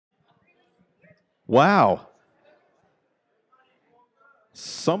Wow.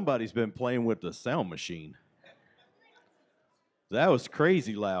 Somebody's been playing with the sound machine. That was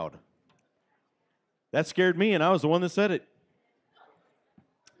crazy loud. That scared me, and I was the one that said it.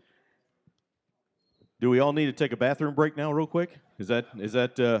 Do we all need to take a bathroom break now, real quick? Is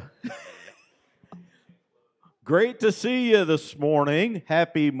that great to see you this morning?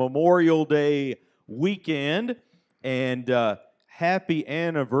 Happy Memorial Day weekend, and happy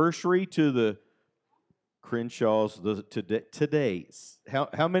anniversary to the Crenshaws today.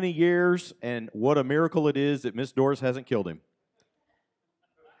 How many years, and what a miracle it is that Miss Doris hasn't killed him.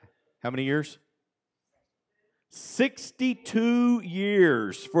 How many years? 62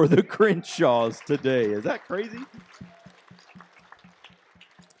 years for the Crenshaws today. Is that crazy?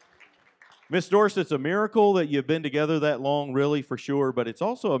 Miss Doris, it's a miracle that you've been together that long, really, for sure. But it's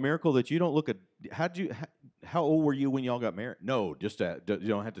also a miracle that you don't look at. How old were you when y'all got married? No, just that. You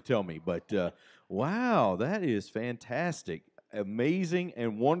don't have to tell me. But wow, that is fantastic, amazing,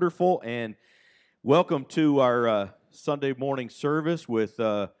 and wonderful. And welcome to our Sunday morning service with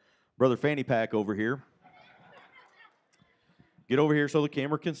Brother Fanny Pack over here. Get over here so the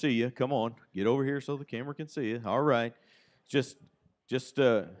camera can see you. Come on, get over here so the camera can see you. All right, just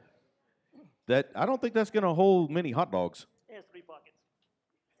that. I don't think that's going to hold many hot dogs. It has 3 pockets.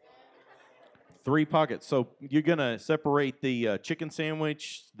 3 pockets. So you're going to separate the chicken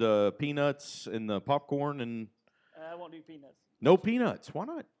sandwich, the peanuts, and the popcorn, and I won't do peanuts. no peanuts. Why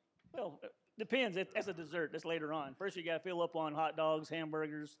not? Well, depends. That's a dessert. That's later on. First, you got to fill up on hot dogs,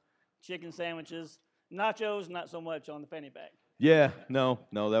 hamburgers, chicken sandwiches, nachos. Not so much on the fanny pack. Yeah, no,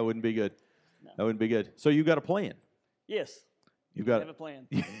 that wouldn't be good. No. That wouldn't be good. So you got a plan. Yes. You've got have a plan.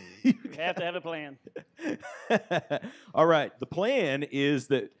 You have to have a plan. All right. The plan is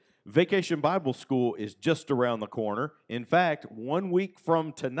that Vacation Bible School is just around the corner. In fact, 1 week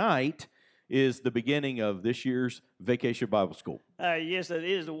from tonight is the beginning of this year's Vacation Bible School. Yes, it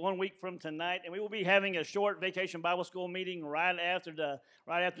is 1 week from tonight, and we will be having a short Vacation Bible School meeting right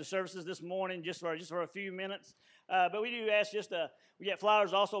after services this morning, just for a few minutes. But we do ask we got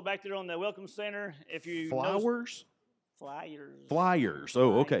flyers also back there on the Welcome Center. If you Flowers? Flyers.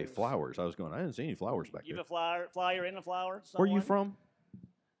 Oh, okay, flowers. I didn't see any flowers back Give there. a flyer and a flower. Where are you from?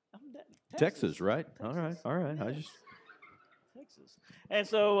 Texas, right? Texas. All right. Yes. Texas. And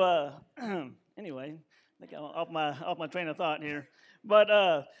so, anyway, I think I'm off my train of thought here.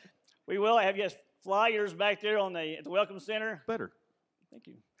 But we will have flyers back there at the Welcome Center. Better. Thank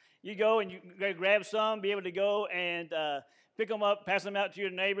you. You go and you grab some, be able to go and pick them up, pass them out to your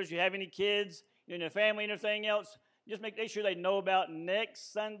neighbors. If you have any kids, in your family and everything else, just make sure they know about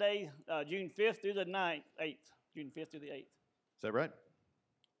next Sunday, June 5th through the 8th. June 5th through the 8th. Is that right?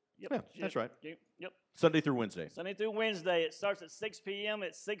 Yep. Yeah, that's right. Yep. Sunday through Wednesday. Sunday through Wednesday. It starts at 6 p.m.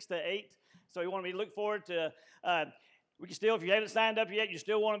 It's 6 to 8. So you want to look forward to, we can still, if you haven't signed up yet, you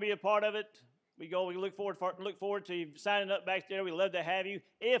still want to be a part of it. We look forward to you signing up back there. We love to have you.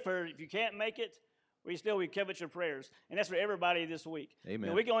 If you can't make it, we covet your prayers. And that's for everybody this week.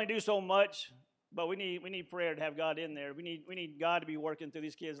 Amen. We can only do so much, but we need prayer to have God in there. We need God to be working through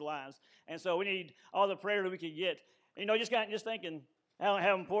these kids' lives. And so we need all the prayer that we can get. Just thinking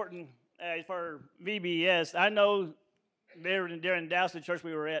how important for VBS. I know there in Dallas, the church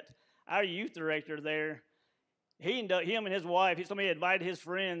we were at, our youth director there, him and his wife, somebody invited his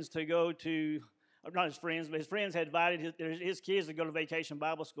friends to go to, not his friends, but his friends had invited his kids to go to Vacation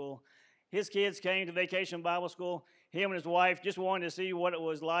Bible School. His kids came to Vacation Bible School. Him and his wife just wanted to see what it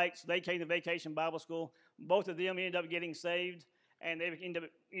was like, so they came to Vacation Bible School. Both of them ended up getting saved, and they ended up,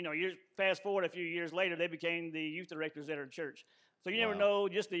 fast forward a few years later, they became the youth directors at our church. So you never know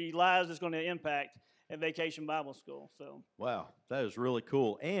just the lives it's going to impact at Vacation Bible School. So wow, that is really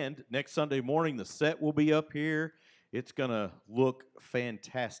cool. And next Sunday morning, the set will be up here. It's going to look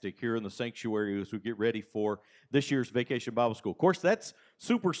fantastic here in the sanctuary as we get ready for this year's Vacation Bible School. Of course, that's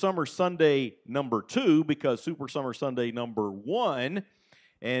Super Summer Sunday number 2 because Super Summer Sunday number 1,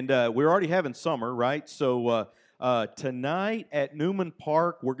 and we're already having summer, right? So tonight at Newman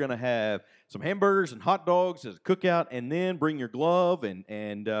Park, we're going to have some hamburgers and hot dogs as a cookout, and then bring your glove,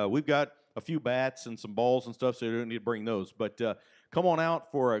 and we've got a few bats and some balls and stuff, so you don't need to bring those. But come on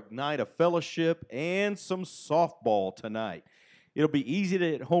out for a night of fellowship and some softball tonight. It'll be easy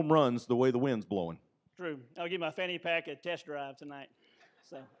to hit home runs the way the wind's blowing. True. I'll give my fanny pack a test drive tonight,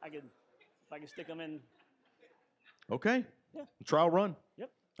 so if I can stick them in. Okay. Yeah. Trial run.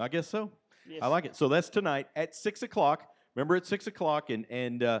 Yep. I guess so. Yes. I like it. So that's tonight at 6 o'clock. Remember, at 6 o'clock, and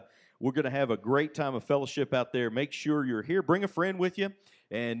we're going to have a great time of fellowship out there. Make sure you're here. Bring a friend with you.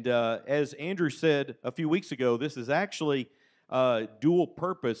 And as Andrew said a few weeks ago, this is actually dual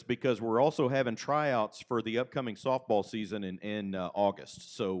purpose because we're also having tryouts for the upcoming softball season in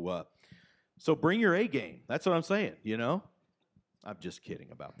August. So bring your A game. That's what I'm saying, you know? I'm just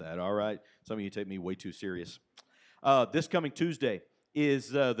kidding about that, all right? Some of you take me way too serious. This coming Tuesday is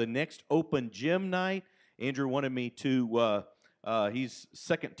the next open gym night. Andrew wanted me to, he's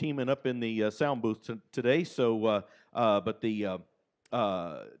second teaming up in the sound booth today, so, but the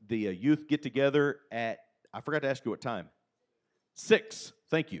youth get together at, I forgot to ask you what time. 6,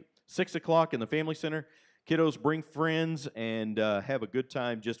 thank you. 6 o'clock in the Family Center. Kiddos bring friends and have a good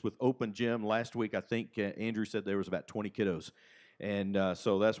time just with open gym. Last week, I think Andrew said there was about 20 kiddos. And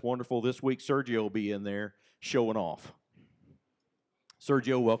so that's wonderful. This week, Sergio will be in there showing off.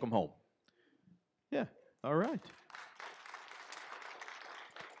 Sergio, welcome home. Yeah, all right.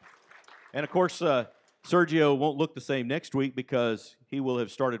 And, of course, Sergio won't look the same next week because he will have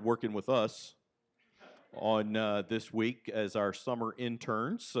started working with us on this week as our summer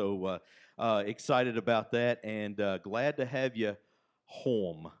intern. So excited about that and glad to have you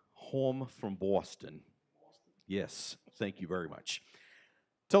home from Boston. Yes, thank you very much.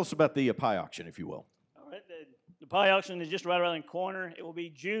 Tell us about the pie auction, if you will. All right, the pie auction is just right around the corner. It will be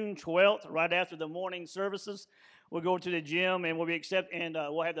June 12th, right after the morning services. We'll go to the gym and we'll be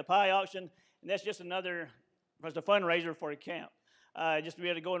we'll have the pie auction, and that's just it's a fundraiser for a camp. Just to be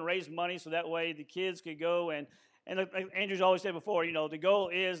able to go and raise money so that way the kids could go and like Andrew's always said before, you know, the goal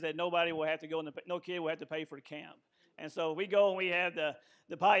is that nobody will have to go no kid will have to pay for the camp. And so we go and we have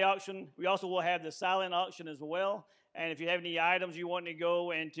the pie auction. We also will have the silent auction as well. And if you have any items you want to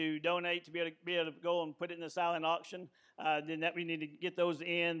go and to donate to be able to go and put it in the silent auction, then we need to get those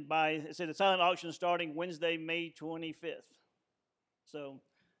in by, the silent auction is starting Wednesday, May 25th. So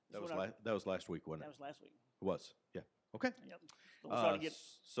that was last week, wasn't it? That was last week. It was, yeah. Okay. Yep.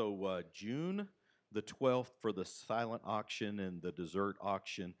 So June the 12th for the silent auction and the dessert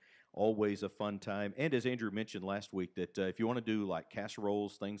auction. Always a fun time. And as Andrew mentioned last week, that if you want to do like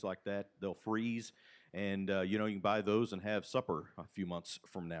casseroles, things like that, they'll freeze. And, you can buy those and have supper a few months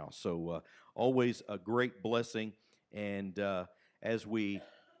from now. So always a great blessing. And as we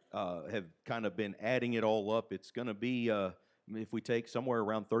have kind of been adding it all up, it's going to be, if we take somewhere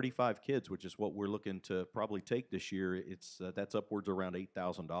around 35 kids, which is what we're looking to probably take this year, that's upwards around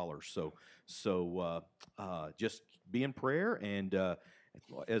 $8,000. So just be in prayer. And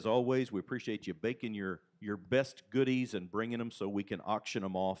as always, we appreciate you baking your best goodies and bringing them so we can auction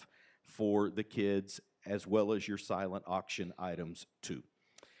them off for the kids, as well as your silent auction items, too.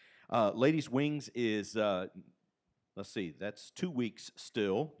 Ladies' Wings is, let's see, that's 2 weeks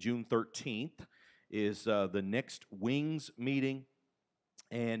still. June 13th is the next Wings meeting.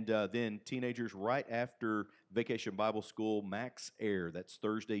 And then teenagers right after Vacation Bible School, Max Air. That's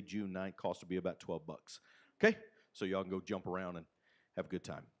Thursday, June 9th. Cost will be about $12. Okay? So y'all can go jump around and have a good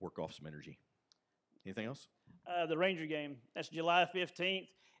time. Work off some energy. Anything else? The Ranger game. That's July 15th.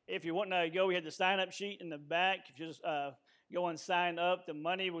 If you want to go, we have the sign-up sheet in the back. If you just go and sign up,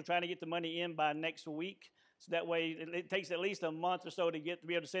 we're trying to get the money in by next week. So that way, it takes at least a month or so to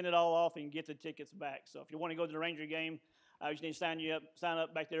be able to send it all off and get the tickets back. So if you want to go to the Ranger game, you just need to sign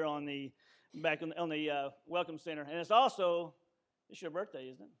up back there on the Welcome Center. And it's your birthday,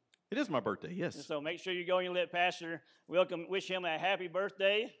 isn't it? It is my birthday, yes. And so make sure you go and you let Pastor wish him a happy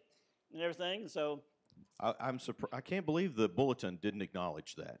birthday and everything. So I'm surprised. I can't believe the bulletin didn't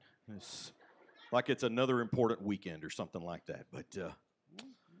acknowledge that. It's like it's another important weekend or something like that. But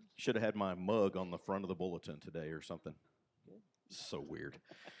should have had my mug on the front of the bulletin today or something. So weird.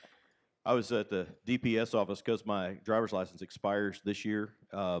 I was at the DPS office because my driver's license expires this year,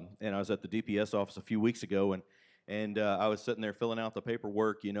 and I was at the DPS office a few weeks ago, and I was sitting there filling out the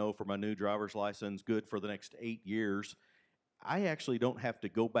paperwork, for my new driver's license, good for the next 8 years. I actually don't have to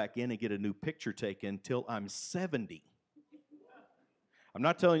go back in and get a new picture taken till I'm 70. I'm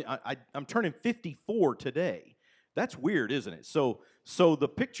not telling you, I'm turning 54 today. That's weird, isn't it? So the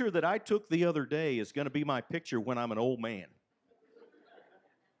picture that I took the other day is going to be my picture when I'm an old man.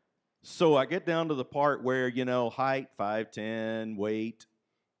 So I get down to the part where, height, 5'10", weight,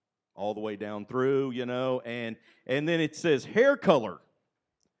 all the way down through, and then it says hair color.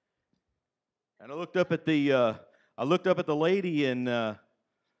 And I looked up at the lady and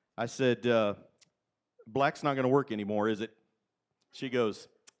I said, black's not going to work anymore, is it? She goes,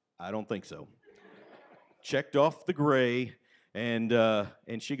 I don't think so. Checked off the gray, and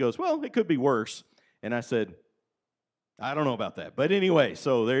she goes, well, it could be worse. And I said, I don't know about that. But anyway,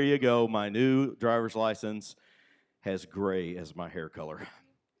 so there you go. My new driver's license has gray as my hair color.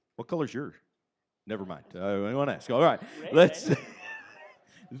 What color's yours? Never mind. I won't ask. All right.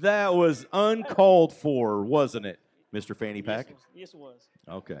 That was uncalled for, wasn't it? Mr. Fanny Yes, Pack? yes, it was.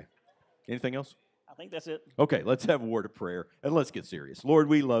 Okay. Anything else? I think that's it. Okay, let's have a word of prayer and let's get serious. Lord,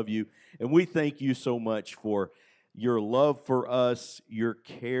 we love you and we thank you so much for your love for us, your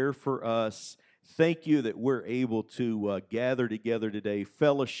care for us. Thank you that we're able to gather together today,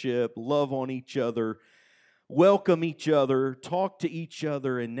 fellowship, love on each other, welcome each other, talk to each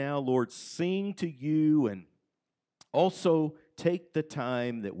other, and now, Lord, sing to you and also take the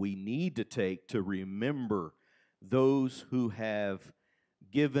time that we need to take to remember those who have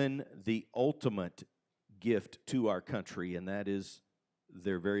given the ultimate gift to our country, and that is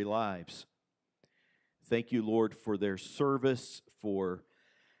their very lives. Thank you, Lord, for their service, for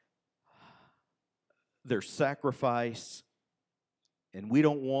their sacrifice, and we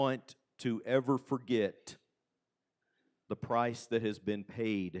don't want to ever forget the price that has been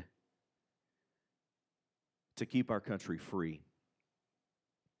paid to keep our country free.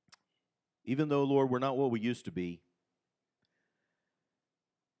 Even though, Lord, we're not what we used to be,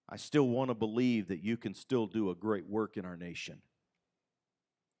 I still want to believe that you can still do a great work in our nation.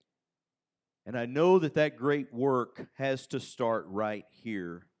 And I know that that great work has to start right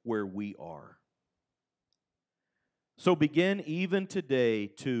here where we are. So begin even today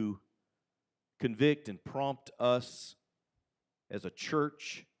to convict and prompt us as a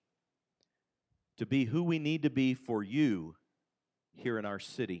church to be who we need to be for you here in our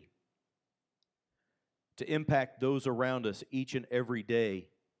city, to impact those around us each and every day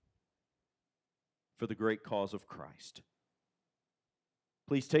for the great cause of Christ.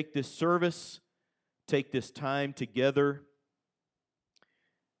 Please take this service, take this time together,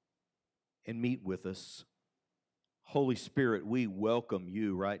 and meet with us. Holy Spirit, we welcome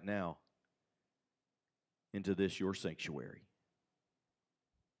you right now into this, your sanctuary.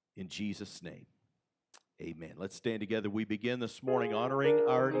 In Jesus' name, amen. Let's stand together. We begin this morning honoring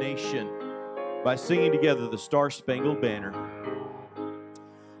our nation by singing together the Star-Spangled Banner.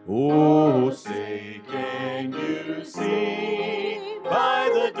 Oh, say, can you see by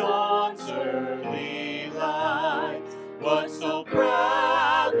the dawn's early light what so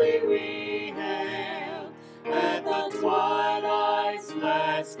proudly we hailed at the twilight's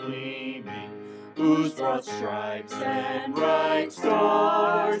last gleaming, whose broad stripes and bright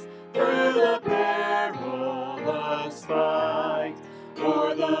stars through the perilous fight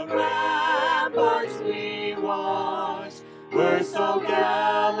o'er the ramparts we watched were so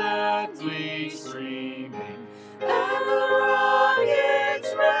gallantly streaming, and the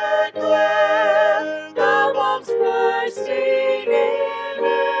rocket's red glare, the bombs bursting in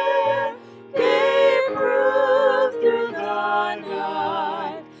air, gave proof through the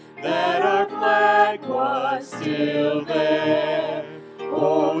night that our flag was still there.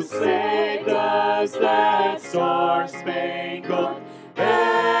 Oh, say does that star-spangled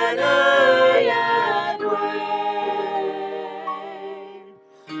banner yet wave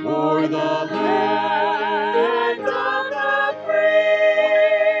o'er the land of the free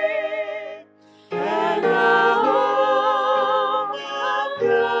and the home of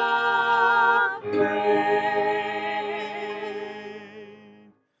the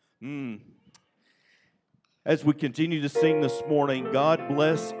brave? As we continue to sing this morning, God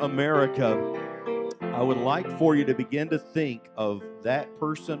Bless America, I would like for you to begin to think of that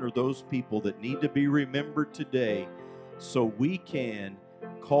person or those people that need to be remembered today so we can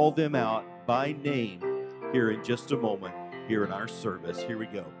call them out by name here in just a moment, here in our service. Here we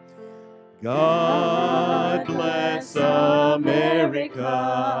go. God bless America,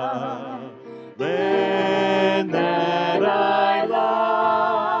 land that I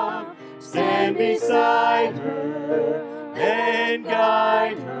love. Stand beside her and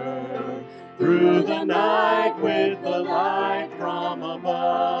guide her through the night with the light from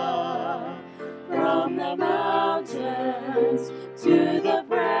above. From the mountains to the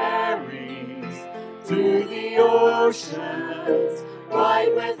prairies, to the oceans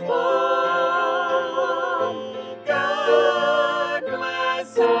white with foam. God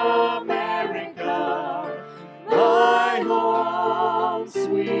bless America, my home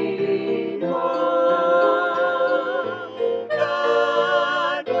sweet home.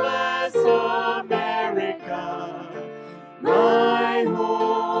 God bless America, my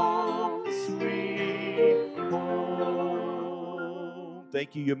home sweet home.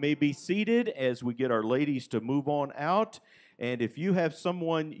 Thank you. You may be seated as we get our ladies to move on out. And if you have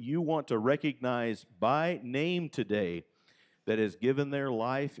someone you want to recognize by name today that has given their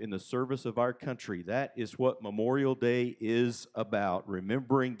life in the service of our country, that is what Memorial Day is about,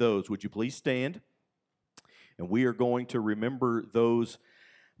 remembering those. Would you please stand? And we are going to remember those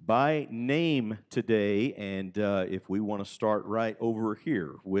by name today. And if we want to start right over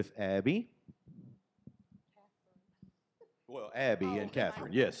here with Abby. Well, Abby Oh, and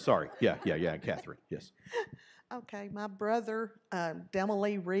Catherine. Yes, sorry. Yeah, and Catherine. Yes. Okay, my brother,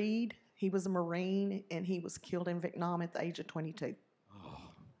 Demalee Reed, he was a Marine and he was killed in Vietnam at the age of 22. Oh,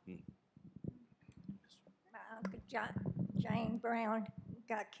 My uncle Jane Brown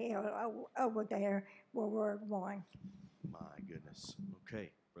got killed over there, World War I. my goodness.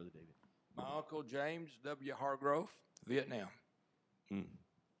 Okay, Brother David. My uncle James W. Hargrove, Vietnam.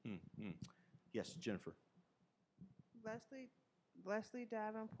 Yes, Jennifer. Leslie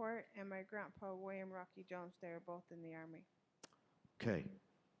Davenport and my grandpa William Rocky Jones. They were both in the Army. Okay.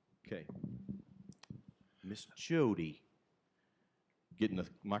 Miss Jody. Getting the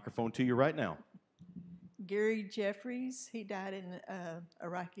microphone to you right now. Gary Jeffries, he died in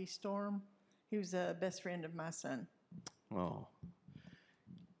Iraqi storm. He was a best friend of my son. Oh.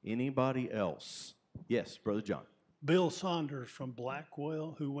 Anybody else? Yes, Brother John. Bill Saunders from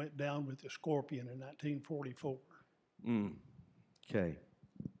Blackwell, who went down with the Scorpion in 1944. Okay.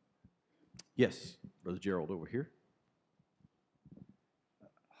 Yes, Brother Gerald over here.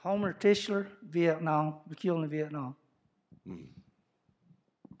 Homer Tischler, Vietnam, was killed in Vietnam.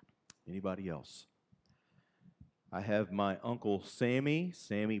 Anybody else? I have my uncle Sammy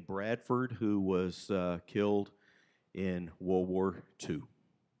Bradford, who was killed in World War II.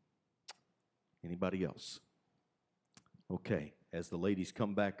 Anybody else? Okay, as the ladies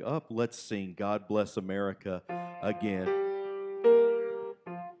come back up, let's sing God Bless America again.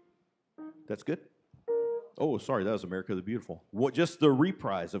 That's good? Oh, sorry, that was America the Beautiful. What? Just the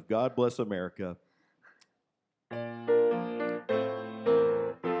reprise of God Bless America.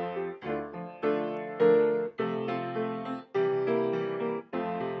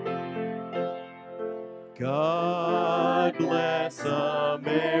 God bless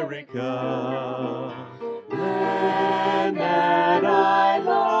America, land that I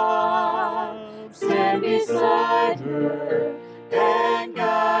love. Stand beside her and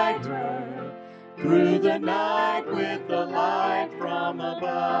guide her through the night with the light from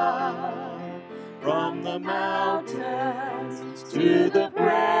above. From the mountains to the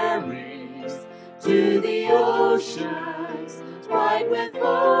prairies, to the oceans white with foam.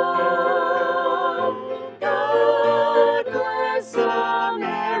 God bless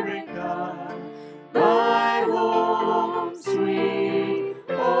America, my home sweet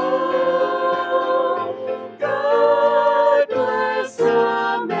home. God bless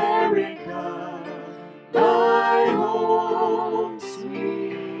America, my home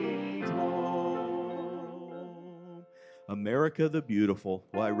sweet home. America the Beautiful.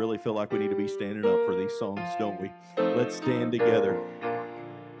 Well, I really feel like we need to be standing up for these songs, don't we? Let's stand together.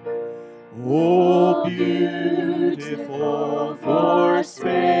 Oh, beautiful for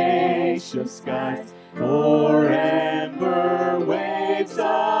spacious skies, for amber waves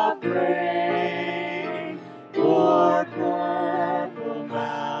of grain, for purple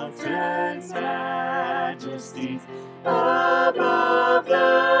mountains' majesties above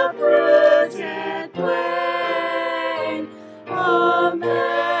the fruited plain.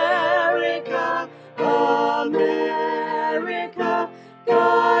 America, America,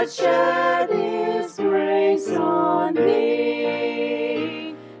 God shed His grace on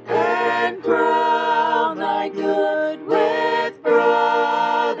thee, and crown thy good with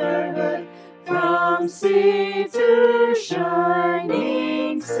brotherhood from sea to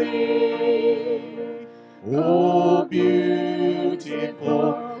shining sea. Oh,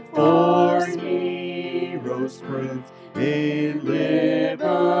 beautiful for heroes proved in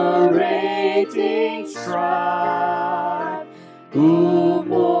liberating strife, who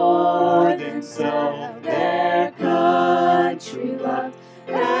more than self their country loved,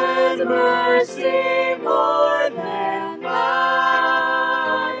 and mercy more than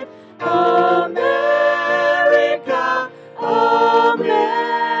life. America,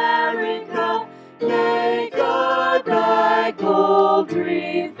 America, may God thy gold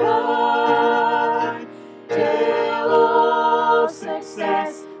refine, till all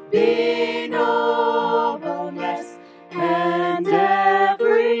success be nobleness, and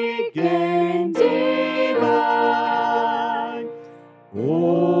every gain divine.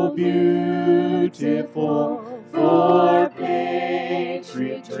 Oh, beautiful for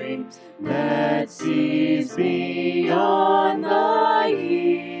patriot dreams that sees beyond the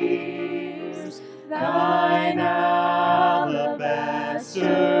years, thine alabaster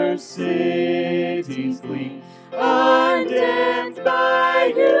cities gleam, undimmed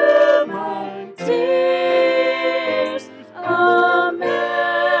by human tears.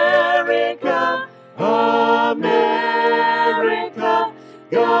 America, America,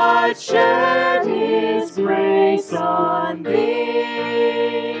 God shed His grace on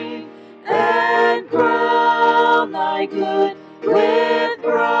thee, and crown thy my good with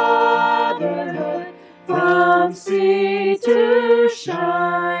brotherhood from sea to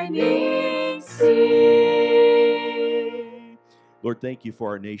shining sea. Lord, thank you for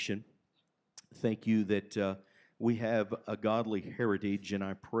our nation. Thank you that we have a godly heritage, and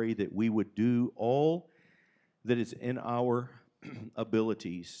I pray that we would do all that is in our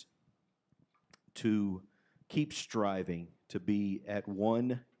abilities to keep striving to be at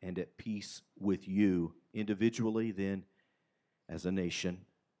one and at peace with you individually, then as a nation.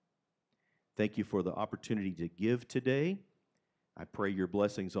 Thank you for the opportunity to give today. I pray your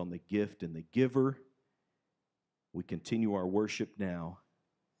blessings on the gift and the giver. We continue our worship now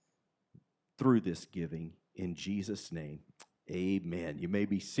through this giving in Jesus' name. Amen. You may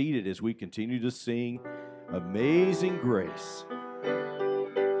be seated as we continue to sing Amazing Grace.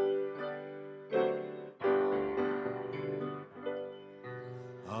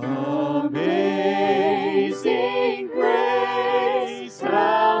 Amazing grace,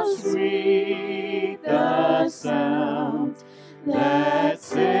 how sweet the sound that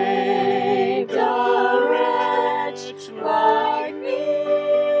saved a wretch like me.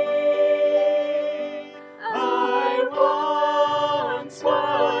 I once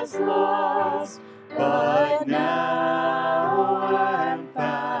was lost, but now I'm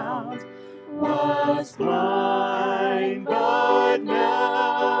found. Was blind, but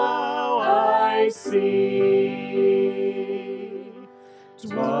now I see.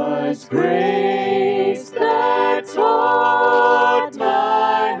 'Twas grace that taught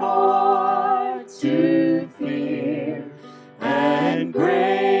my heart to fear, and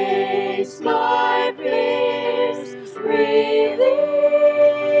grace my fears relieved.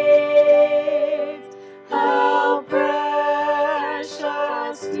 How precious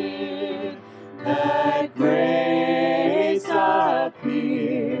did that grace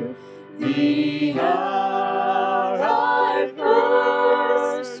appear, the hour I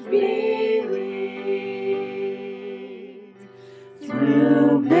first believed.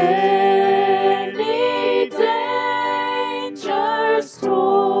 Through many dangers,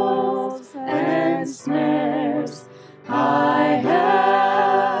 toils, and snares, I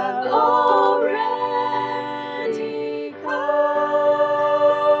have already come.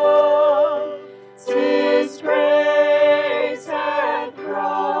 'Tis grace hath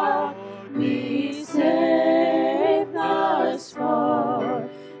brought me safe thus far,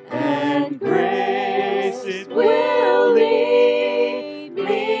 and grace will lead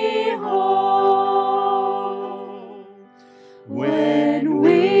me home. When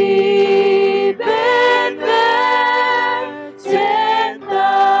we've been there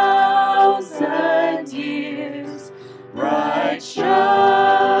 10,000 years, bright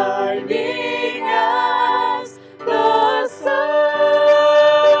shining as the sun,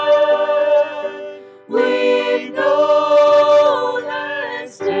 we've no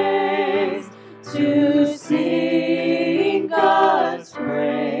less days to sing God's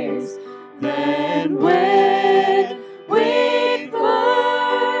praise than when we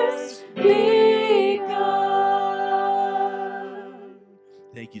first begun.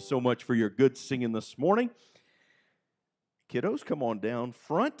 Thank you so much for your good singing this morning. Kiddos, come on down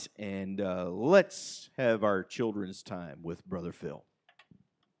front and let's have our children's time with Brother Phil.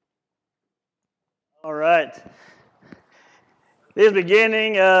 All right. This is the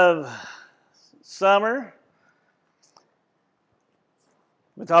beginning of summer.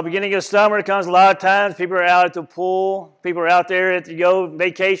 With the beginning of summer comes a lot of times people are out at the pool. People are out there at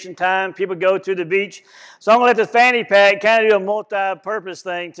vacation time. People go to the beach. So I'm going to let the fanny pack kind of do a multi-purpose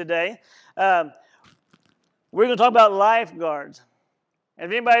thing today. We're going to talk about lifeguards.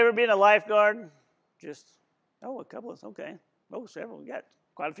 Have anybody ever been a lifeguard? A couple of, okay. Several. We got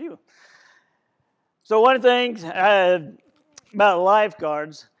quite a few. So one of the things about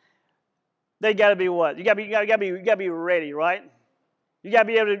lifeguards, they got to be what? You got to be ready, right? You got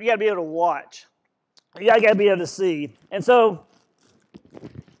to be able to watch. You got to be able to see. And so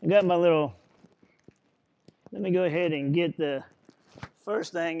I got my little. Let me go ahead and get the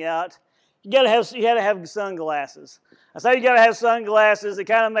first thing out. You got to have sunglasses. I say you got to have sunglasses. It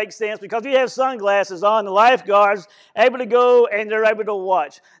kind of makes sense because if you have sunglasses on, the lifeguards able to go and they're able to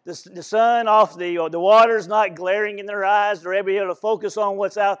watch the sun off the water's not glaring in their eyes. They're able to focus on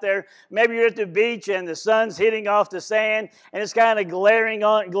what's out there. Maybe you're at the beach and the sun's hitting off the sand and it's kind of glaring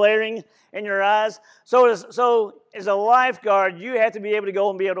in your eyes. So as a lifeguard, you have to be able to go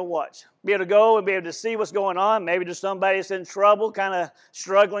and be able to watch. Be able to go and be able to see what's going on. Maybe there's somebody that's in trouble, kind of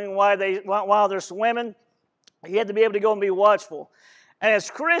struggling while they're swimming. You have to be able to go and be watchful. And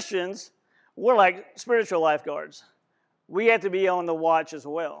as Christians, we're like spiritual lifeguards. We have to be on the watch as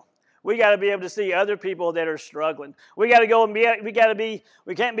well. We got to be able to see other people that are struggling. We got to go and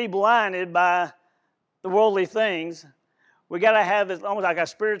we can't be blinded by the worldly things. We got to have this almost like a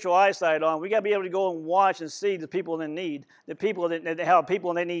spiritual eyesight on. We got to be able to go and watch and see the people in need, the people that help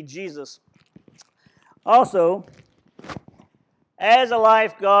people and they need Jesus. Also, as a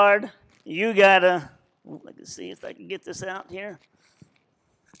lifeguard, you got to, let's see if I can get this out here.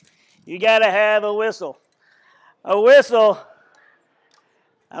 You got to have a whistle. A whistle,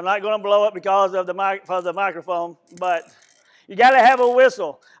 I'm not going to blow it because of the microphone, but you got to have a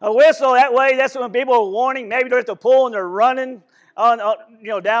whistle. A whistle, that way, that's when people are warning. Maybe they're at the pool and they're running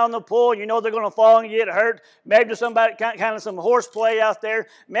down the pool. You know they're going to fall and get hurt. Maybe there's somebody, kind of some horseplay out there.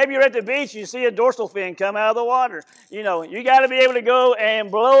 Maybe you're at the beach and you see a dorsal fin come out of the water. You got to be able to go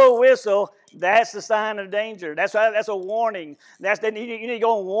and blow a whistle. That's the sign of danger. That's a warning. You need to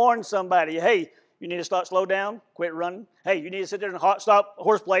go and warn somebody. Hey, you need to slow down, quit running. Hey, you need to sit there and stop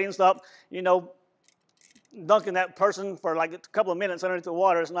horseplay and stop, dunking that person for like a couple of minutes underneath the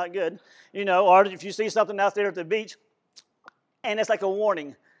water. It's not good. Or if you see something out there at the beach, and it's like a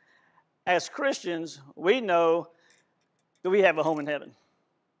warning. As Christians, we know that we have a home in heaven.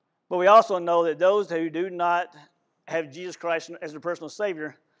 But we also know that those who do not have Jesus Christ as their personal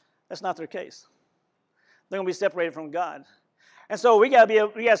Savior, that's not their case. They're going to be separated from God. And so we got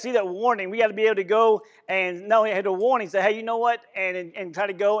to see that warning. We got to be able to go and not only have the warning, say, hey, you know what? And try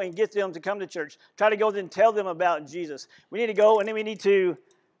to go and get them to come to church. Try to go and tell them about Jesus. We need to go and then we need to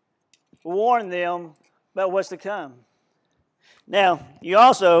warn them about what's to come. Now, you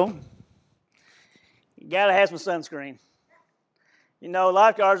got to have some sunscreen.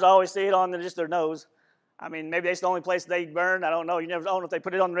 Lifeguards always see it on just their nose. I mean, maybe that's the only place they burn. I don't know. You never know if they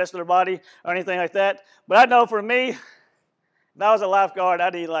put it on the rest of their body or anything like that. But I know for me, if I was a lifeguard, I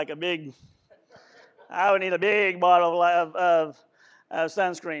would need a big bottle of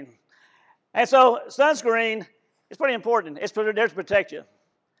sunscreen. And so sunscreen is pretty important. It's there to protect you.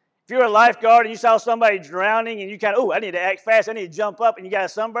 If you're a lifeguard and you saw somebody drowning and you I need to act fast, I need to jump up, and you got a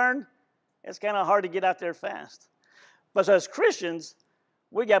sunburn, it's kind of hard to get out there fast. But so as Christians,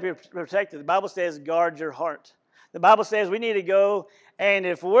 we got to be protected. The Bible says guard your heart. The Bible says we need to go, and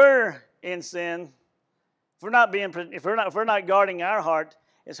if we're in sin, if we're not guarding our heart,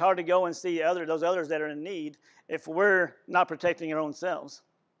 it's hard to go and see those others that are in need if we're not protecting our own selves.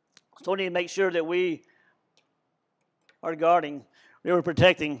 So we need to make sure that we are guarding, we're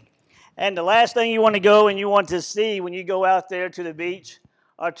protecting. And the last thing you want to go and you want to see when you go out there to the beach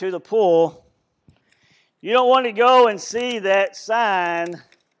or to the pool, you don't want to go and see that sign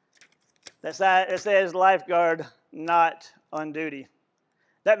that says lifeguard not on duty.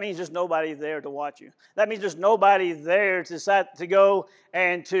 That means there's nobody there to watch you. That means there's nobody there to go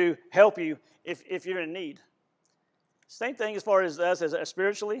and to help you if you're in need. Same thing as far as us as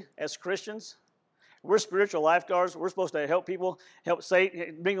spiritually, as Christians. We're spiritual lifeguards. We're supposed to help people,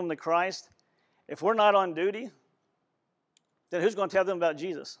 bring them to Christ. If we're not on duty, then who's going to tell them about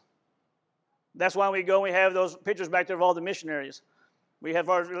Jesus? That's why we go and we have those pictures back there of all the missionaries. We have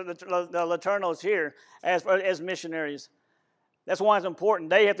the Laternos here as missionaries. That's why it's important.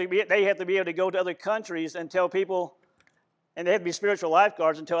 They have to be able to go to other countries and tell people, and they have to be spiritual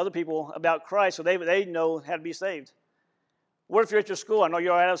lifeguards and tell other people about Christ so they know how to be saved. What if you're at your school? I know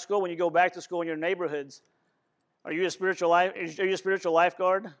you're out of school. When you go back to school in your neighborhoods, are you a spiritual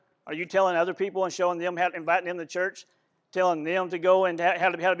lifeguard? Are you telling other people and showing them inviting them to church, telling them to go and how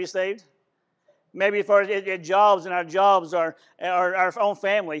to be saved? Maybe as far as at jobs, and our jobs are our own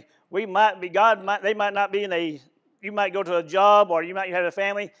family. They might not be you might go to a job or you might have a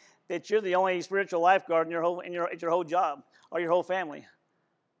family that you're the only spiritual lifeguard in your whole job or your whole family.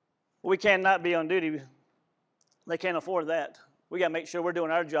 We cannot be on duty. They can't afford that. We got to make sure we're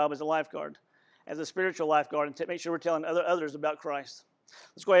doing our job as a lifeguard, as a spiritual lifeguard, and make sure we're telling others about Christ.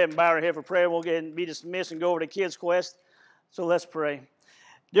 Let's go ahead and bow our head for prayer. We'll get and be dismissed and go over to Kids Quest. So let's pray.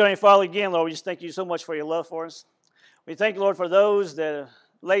 Dear Heavenly Father, again, Lord, we just thank you so much for your love for us. We thank you, Lord, for those that have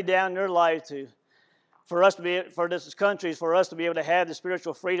laid down their life for this country, for us to be able to have the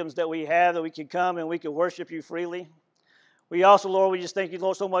spiritual freedoms that we have, that we can come and we can worship you freely. We also, Lord, we just thank you,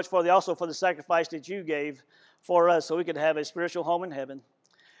 Lord, so much for the sacrifice that you gave for us so we could have a spiritual home in heaven.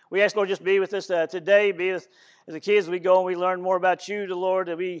 We ask, Lord, just be with us today, be with the kids as we go and we learn more about you, the Lord,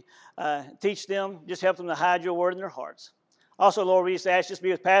 that we teach them, just help them to hide your word in their hearts. Also, Lord, we just ask, just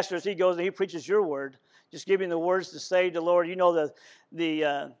be with Pastor as he goes and he preaches your word. Just give him the words to say to the Lord. You know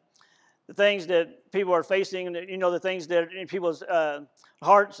the things that people are facing, and you know the things that are in people's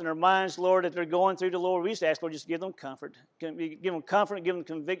hearts and their minds, Lord, that they're going through the Lord. We just ask, Lord, just give them comfort. Give them comfort, give them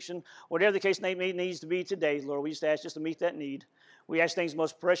conviction. Whatever the case needs to be today, Lord, we just ask just to meet that need. We ask things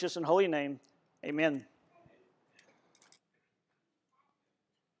most precious and holy name. Amen.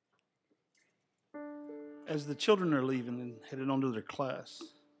 As the children are leaving and headed on to their class,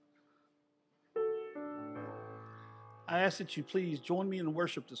 I ask that you please join me in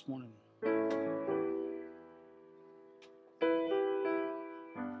worship this morning.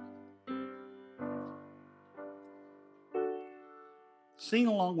 Sing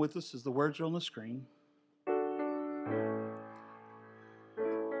along with us as the words are on the screen.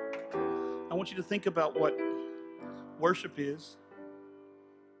 I want you to think about what worship is,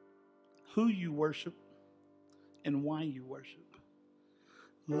 who you worship, and why you worship.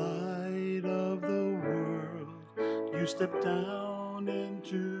 Light of the world, you step down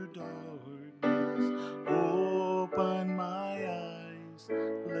into darkness. Open my eyes,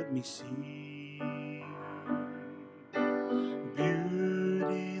 let me see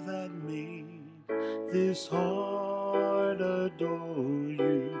beauty that made this heart adore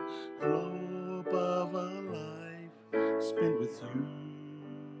you. Hope of a life spent with you.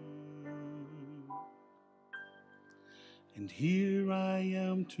 And here I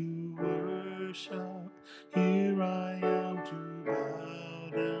am to worship, here I am to bow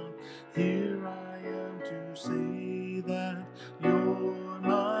down, here I am to say that you're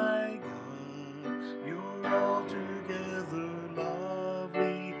my God. You're altogether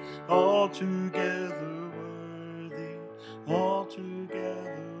lovely, altogether worthy,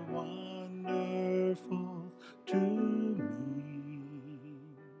 altogether wonderful to me.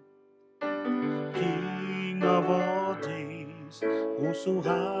 King of all days, oh so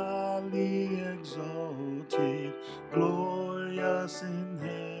highly exalted, glorious in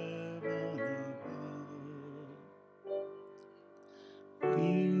heaven above.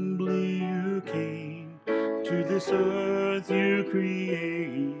 Humbly you came to this earth you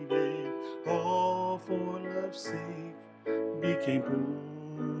created, all for love's sake became poor.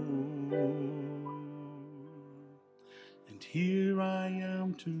 And here I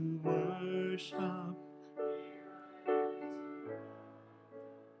am to worship.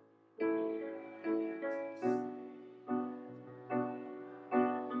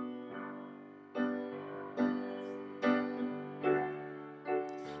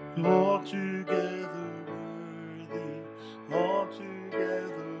 Altogether worthy,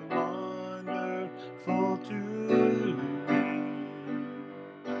 altogether wonderful to me.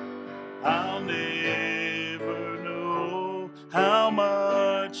 I'll never know how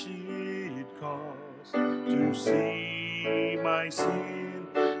much it cost to see my sin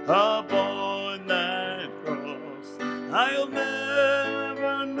upon that cross. I'll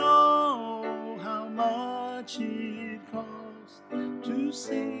never know how much it cost to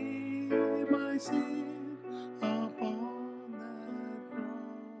see my sin upon that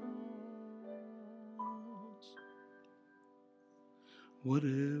cross.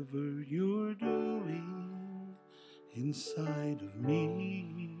 Whatever you're doing inside of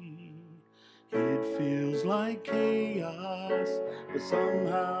me, it feels like chaos, but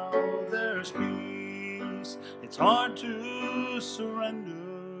somehow there's peace. It's hard to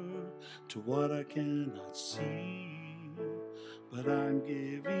surrender to what I cannot see, but I'm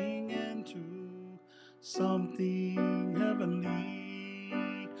giving into something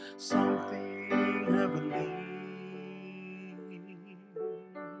heavenly, something heavenly.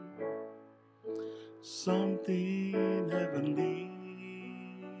 Something heavenly.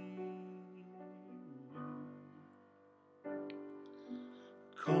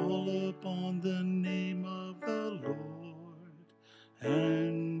 Call upon the name of the Lord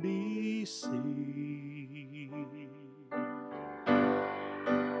and be saved.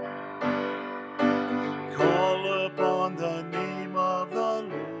 Call upon the name of the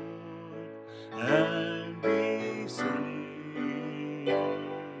Lord and be saved.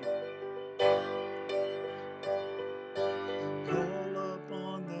 Call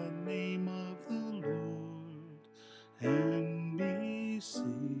upon the name of the Lord and be saved.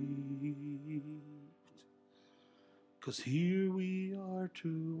 'Cause here we are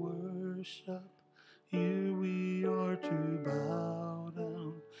to worship, here we are to bow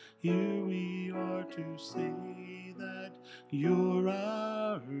down, here we are to say that you're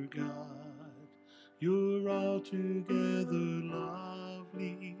our God. You're altogether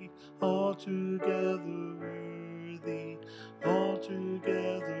lovely, altogether worthy,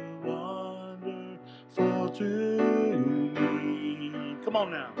 altogether wonderful to me. Come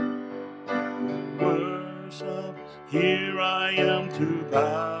on now. Worship, here I am to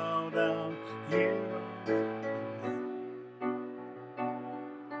bow down, here I am.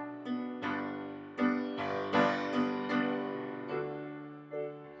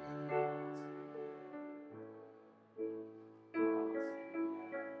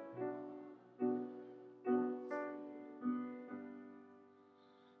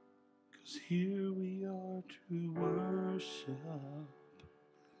 'cause here we are to worship.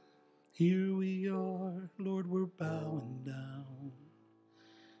 Here we are, Lord, we're bowing down.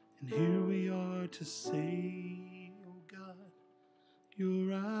 And here we are to say, oh God,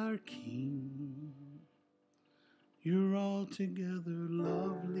 you're our King. You're altogether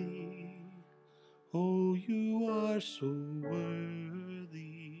lovely. Oh, you are so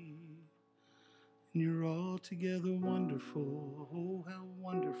worthy. And you're altogether wonderful. Oh, how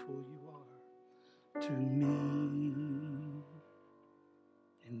wonderful you are to me.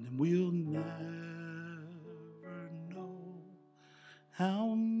 And we'll never know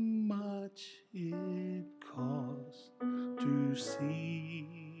how much it costs to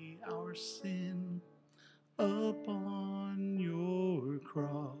see our sin upon your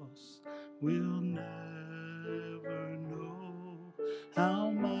cross. We'll never know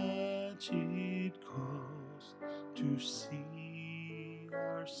how much it costs to see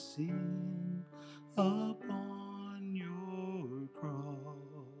our sin upon your cross.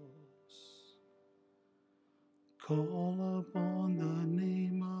 Call upon the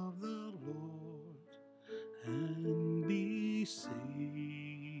name of the Lord and be saved.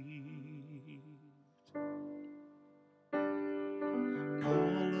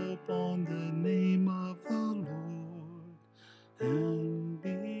 Call upon the name of the Lord and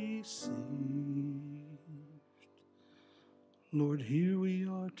be saved. Lord, here we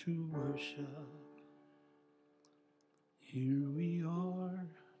are to worship. Here we are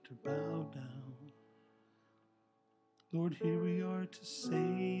to bow down. Lord, here we are to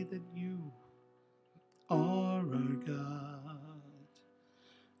say that you are our God.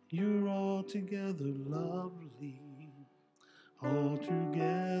 You're altogether lovely,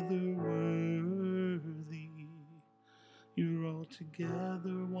 altogether worthy. You're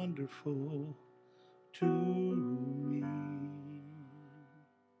altogether wonderful to me.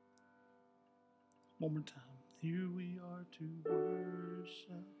 One more time. Here we are to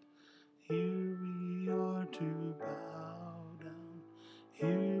worship. Here we are to bow down.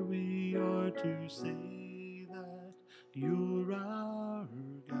 Here we are to say that you're our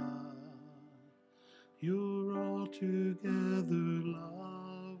God. You're altogether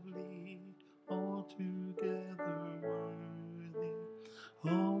lovely, altogether worthy,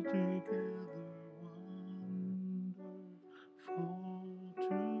 altogether wonderful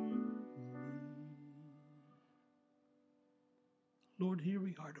to me. Lord, here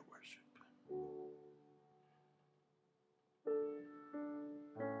we are to worship.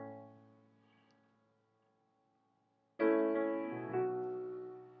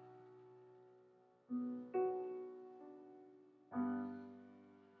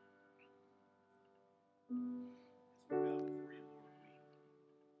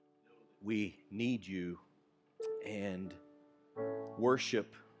 We need you, and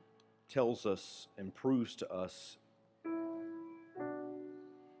worship tells us and proves to us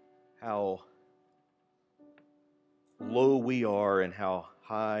how low we are and how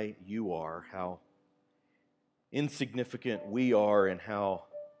high you are, how insignificant we are and how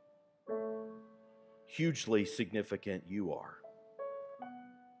hugely significant you are.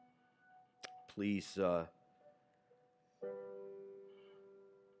 Please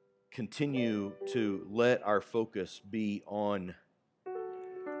continue to let our focus be on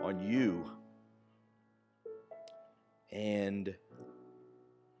you and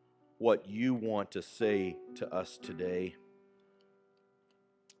what you want to say to us today.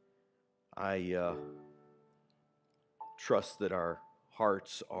 I trust that our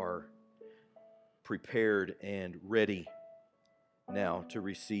hearts are prepared and ready now to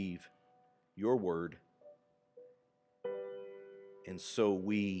receive your word. And so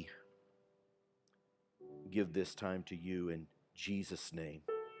we give this time to you in Jesus' name.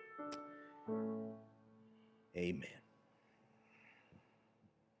 Amen.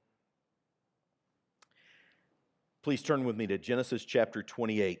 Please turn with me to Genesis chapter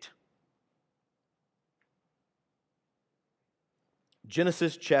 28.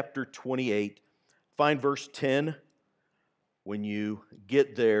 Genesis chapter 28. Find verse 10 when you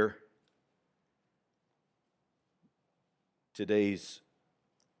get there. Today's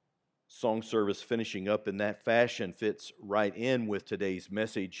song service finishing up in that fashion fits right in with today's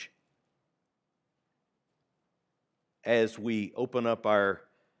message. As we open up our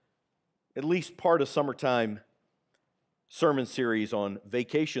at least part of summertime sermon series on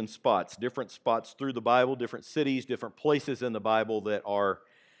vacation spots, different spots through the Bible, different cities, different places in the Bible that are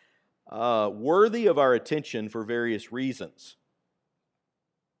worthy of our attention for various reasons.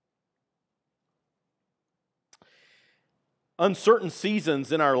 Uncertain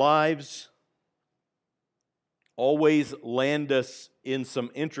seasons in our lives always land us in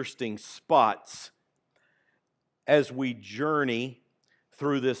some interesting spots as we journey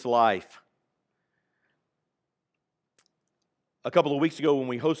through this life. A couple of weeks ago when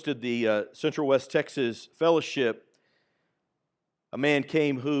we hosted the Central West Texas Fellowship, a man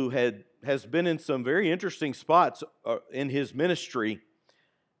came who has been in some very interesting spots in his ministry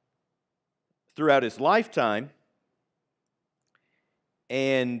throughout his lifetime.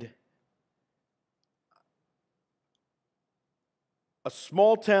 And a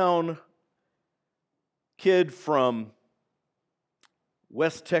small town kid from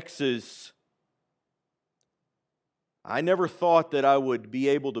West Texas, I never thought that I would be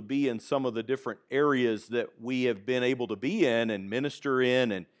able to be in some of the different areas that we have been able to be in and minister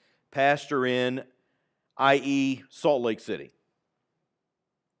in and pastor in, i.e. Salt Lake City.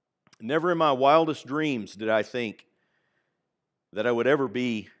 Never in my wildest dreams did I think that I would ever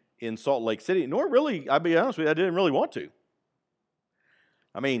be in Salt Lake City, nor really, I'll be honest with you, I didn't really want to.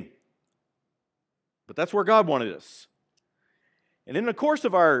 But that's where God wanted us. And in the course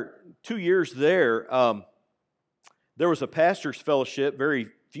of our 2 years there was a pastor's fellowship, very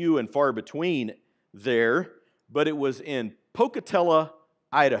few and far between there, but it was in Pocatello,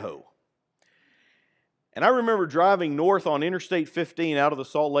 Idaho. And I remember driving north on Interstate 15 out of the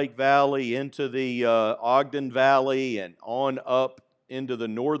Salt Lake Valley into the Ogden Valley and on up into the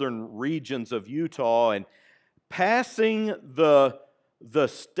northern regions of Utah and passing the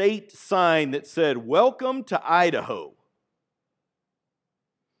state sign that said, "Welcome to Idaho."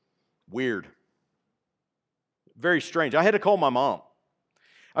 Weird. Very strange. I had to call my mom.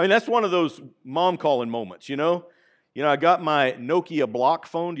 That's one of those mom calling moments, you know? I got my Nokia block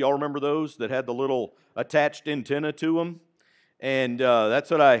phone. Do y'all remember those that had the little attached antenna to them? And that's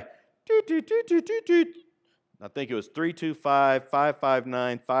what I think it was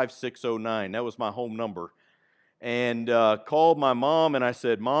 325-559-5609. That was my home number. And called my mom and I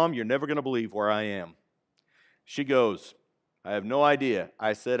said, "Mom, you're never going to believe where I am." She goes, "I have no idea."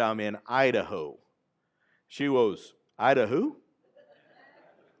 I said, "I'm in Idaho." She goes, "Idaho?"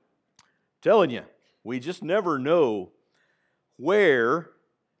 Telling you, we just never know where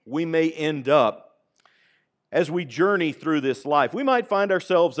we may end up as we journey through this life. We might find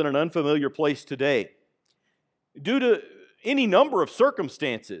ourselves in an unfamiliar place today due to any number of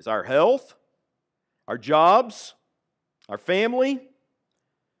circumstances, our health, our jobs, our family,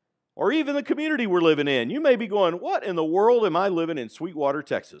 or even the community we're living in. You may be going, "What in the world am I living in Sweetwater,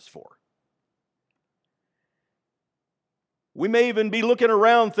 Texas for?" We may even be looking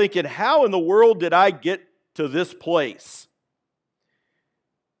around thinking, "How in the world did I get to this place?"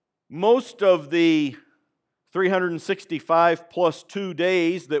 Most of the 365 plus 2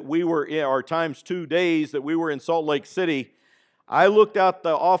 days that we were in, or times 2 days that we were in Salt Lake City, I looked out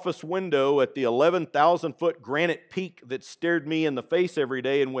the office window at the 11,000-foot granite peak that stared me in the face every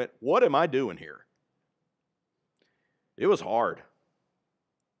day and went, "What am I doing here?" It was hard.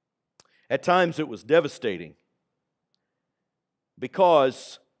 At times it was devastating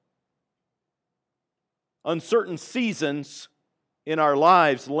because uncertain seasons in our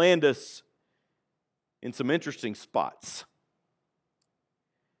lives land us in some interesting spots.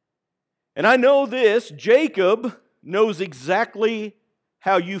 And I know this, Jacob knows exactly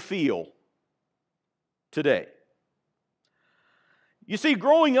how you feel today. You see,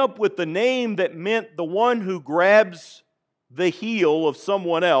 growing up with the name that meant the one who grabs the heel of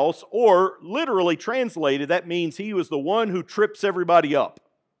someone else, or literally translated, that means he was the one who trips everybody up.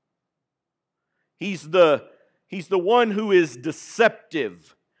 He's the one who is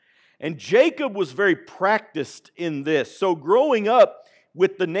deceptive. And Jacob was very practiced in this. So growing up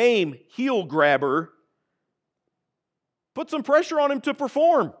with the name heel grabber put some pressure on him to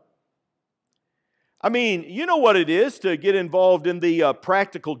perform. You know what it is to get involved in the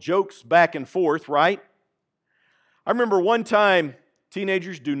practical jokes back and forth, right? I remember one time,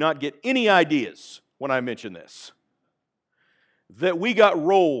 teenagers do not get any ideas when I mention this, that we got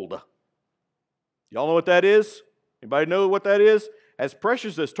rolled. Y'all know what that is? Anybody know what that is? As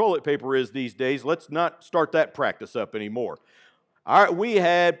precious as toilet paper is these days, let's not start that practice up anymore. We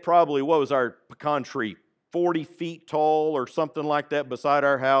had probably, what was our pecan tree, 40 feet tall or something like that beside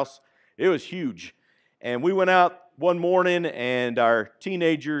our house. It was huge. And we went out one morning and our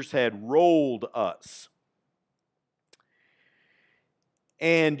teenagers had rolled us.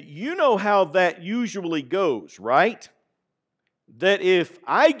 And you know how that usually goes, right? That if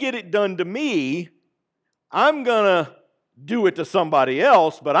I get it done to me, I'm going to do it to somebody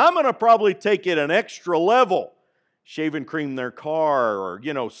else, but I'm going to probably take it an extra level. Shave and cream their car or,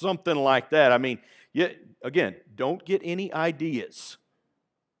 something like that. Again, don't get any ideas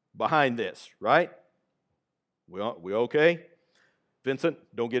behind this, right? We okay? Vincent,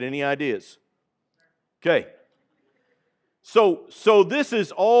 don't get any ideas. Okay. So this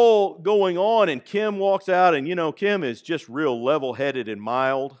is all going on, and Kim walks out, and Kim is just real level-headed and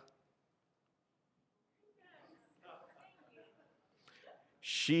mild.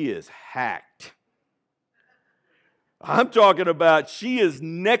 She is hacked. I'm talking about she is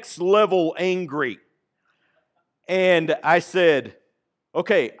next level angry. And I said,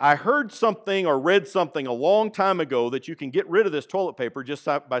 okay, I heard something or read something a long time ago that you can get rid of this toilet paper just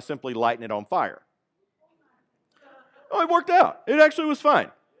by simply lighting it on fire. Oh, it worked out. It actually was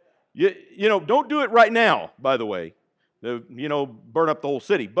fine. Don't do it right now, by the way. Burn up the whole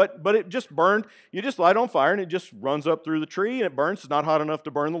city. But it just burned. You just light it on fire and it just runs up through the tree and it burns. It's not hot enough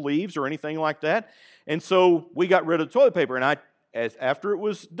to burn the leaves or anything like that. And so we got rid of the toilet paper. And after it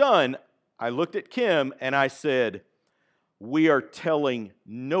was done, I looked at Kim and I said, we are telling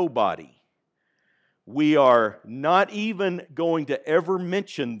nobody. We are not even going to ever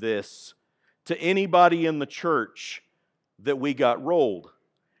mention this to anybody in the church that we got rolled.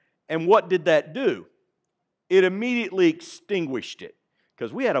 And what did that do? It immediately extinguished it.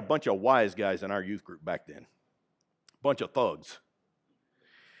 Because we had a bunch of wise guys in our youth group back then. A bunch of thugs.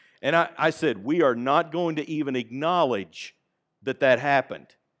 And I said, we are not going to even acknowledge that happened.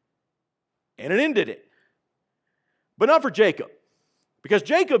 And it ended it. But not for Jacob. Because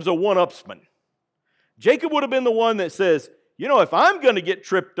Jacob's a one-upsman. Jacob would have been the one that says, if I'm going to get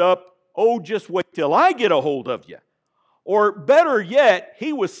tripped up, just wait till I get a hold of you. Or better yet,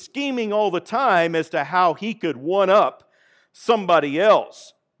 he was scheming all the time as to how he could one-up somebody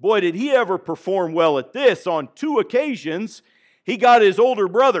else. Boy, did he ever perform well at this. On 2 occasions, he got his older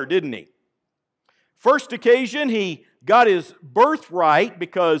brother, didn't he? First occasion, he got his birthright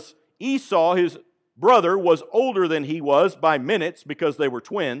because Esau, his brother, was older than he was by minutes because they were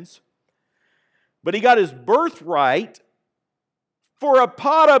twins. But he got his birthright for a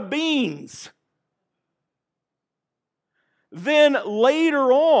pot of beans. Then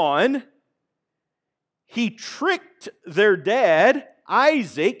later on, he tricked their dad,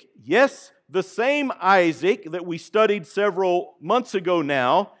 Isaac, yes, the same Isaac that we studied several months ago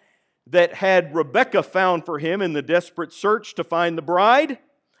now, that had Rebekah found for him in the desperate search to find the bride.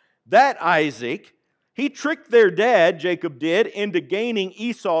 That Isaac, he tricked their dad, Jacob did, into gaining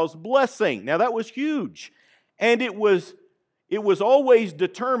Esau's blessing. Now that was huge. And it was always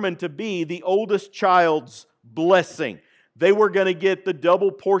determined to be the oldest child's blessing. They were going to get the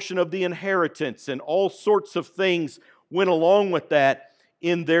double portion of the inheritance, and all sorts of things went along with that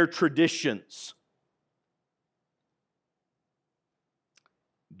in their traditions.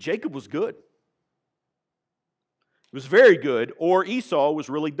 Jacob was good. He was very good, or Esau was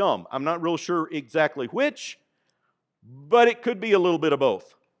really dumb. I'm not real sure exactly which, but it could be a little bit of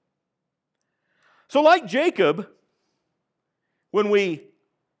both. So like Jacob, when we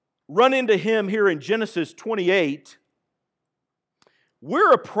run into him here in Genesis 28,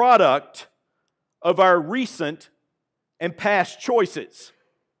 we're a product of our recent and past choices.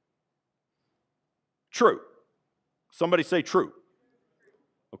 True. Somebody say true.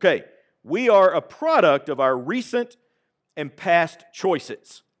 Okay. We are a product of our recent and past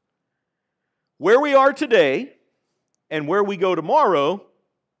choices. Where we are today and where we go tomorrow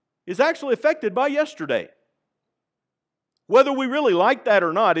is actually affected by yesterday. Whether we really like that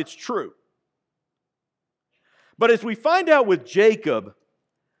or not, it's true. But as we find out with Jacob,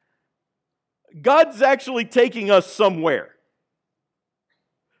 God's actually taking us somewhere.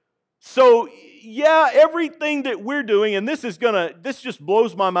 So, yeah, everything that we're doing, and this just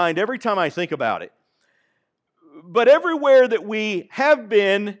blows my mind every time I think about it. But everywhere that we have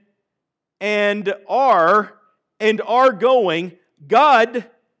been and are going, God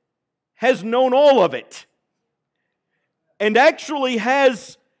has known all of it. And actually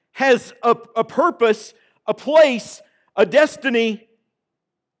has a purpose, a place, a destiny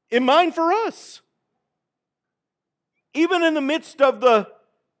in mind for us. Even in the midst of the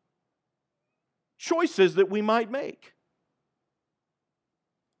choices that we might make.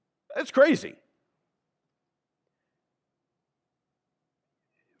 That's crazy.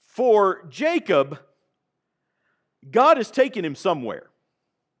 For Jacob, God has taken him somewhere.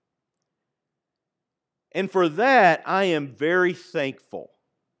 And for that, I am very thankful.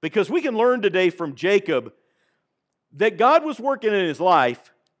 Because we can learn today from Jacob that God was working in his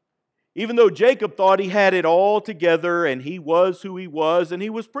life, even though Jacob thought he had it all together and he was who he was, and he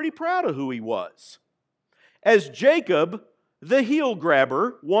was pretty proud of who he was. As Jacob, the heel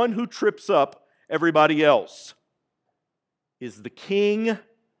grabber, one who trips up everybody else, is the king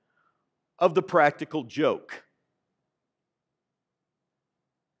of the practical joke.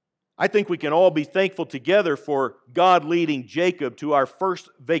 I think we can all be thankful together for God leading Jacob to our first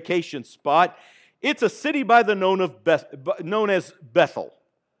vacation spot. It's a city by the known as Bethel.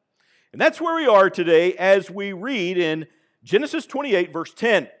 And that's where we are today as we read in Genesis 28, verse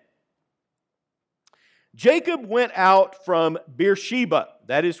 10. Jacob went out from Beersheba.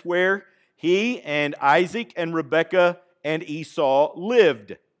 That is where he and Isaac and Rebekah and Esau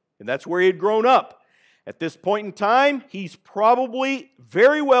lived. And that's where he had grown up. At this point in time, he's probably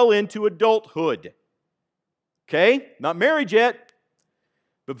very well into adulthood. Okay? Not married yet,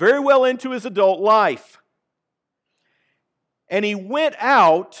 but very well into his adult life. And he went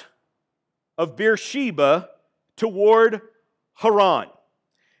out of Beersheba toward Haran.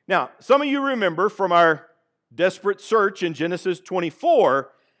 Now, some of you remember from our desperate search in Genesis 24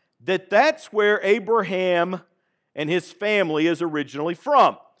 that that's where Abraham and his family is originally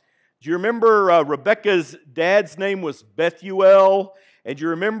from. Do you remember Rebekah's dad's name was Bethuel? And do you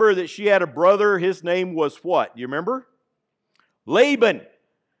remember that she had a brother? His name was what? Do you remember? Laban.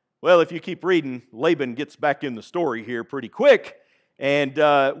 Well, if you keep reading, Laban gets back in the story here pretty quick. And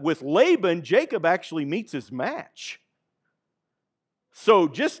with Laban, Jacob actually meets his match. So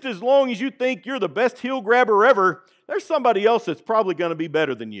just as long as you think you're the best heel grabber ever, there's somebody else that's probably going to be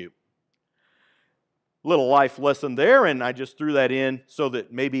better than you. Little life lesson there, and I just threw that in so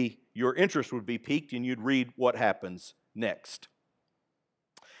that maybe your interest would be piqued and you'd read what happens next.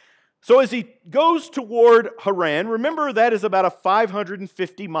 So as he goes toward Haran, remember that is about a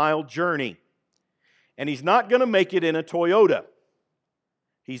 550-mile journey. And he's not going to make it in a Toyota.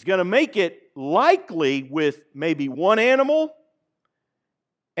 He's going to make it likely with maybe one animal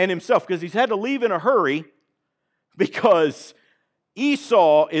and himself, because he's had to leave in a hurry because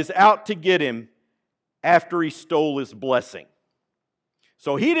Esau is out to get him after he stole his blessing.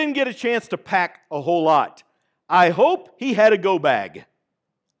 So he didn't get a chance to pack a whole lot. I hope he had a go bag,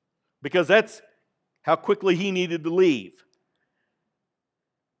 because that's how quickly he needed to leave.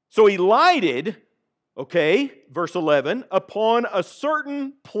 So he lighted, okay, verse 11, upon a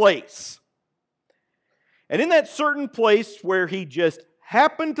certain place. And in that certain place where he just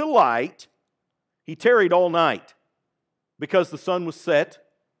happened to light, he tarried all night because the sun was set, it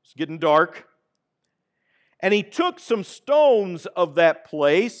was getting dark. And he took some stones of that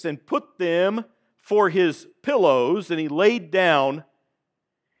place and put them for his pillows, and he laid down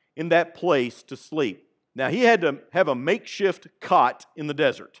in that place to sleep. Now, he had to have a makeshift cot in the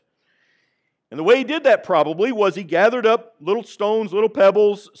desert. And the way he did that probably was he gathered up little stones, little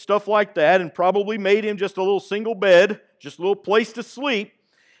pebbles, stuff like that, and probably made him just a little single bed, just a little place to sleep,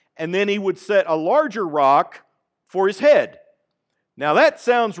 and then he would set a larger rock for his head. Now, that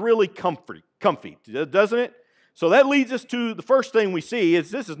sounds really comfy, doesn't it? So that leads us to the first thing we see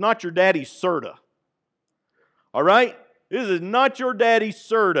is this is not your daddy's Serta. All right? This is not your daddy's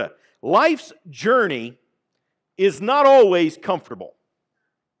Serta. Life's journey is not always comfortable.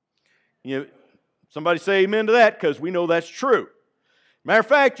 Somebody say amen to that, because we know that's true. Matter of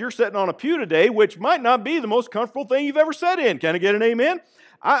fact, you're sitting on a pew today, which might not be the most comfortable thing you've ever sat in. Can I get an amen?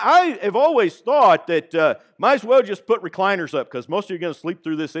 I have always thought that might as well just put recliners up, because most of you are going to sleep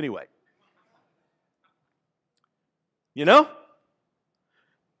through this anyway. You know?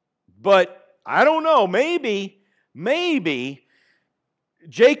 But I don't know, maybe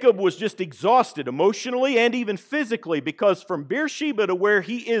Jacob was just exhausted emotionally and even physically, because from Beersheba to where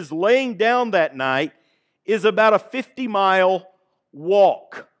he is laying down that night is about a 50-mile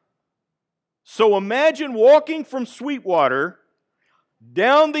walk. So imagine walking from Sweetwater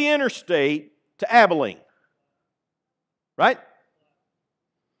down the interstate to Abilene. Right?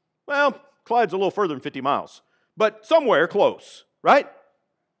 Well, Clyde's a little further than 50 miles, but somewhere close, right?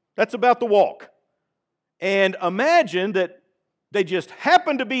 That's about the walk. And imagine that they just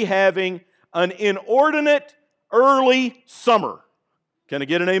happen to be having an inordinate early summer. Can I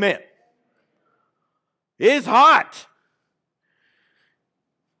get an amen? It's hot.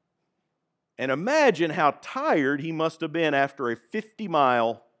 And imagine how tired he must have been after a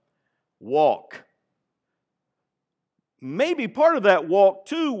 50-mile walk. Maybe part of that walk,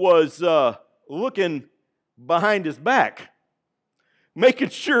 too, was looking behind his back, making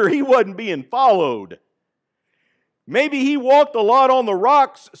sure he wasn't being followed. Maybe he walked a lot on the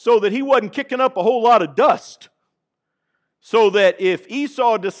rocks so that he wasn't kicking up a whole lot of dust. So that if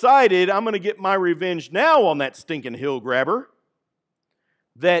Esau decided, I'm going to get my revenge now on that stinking hill grabber,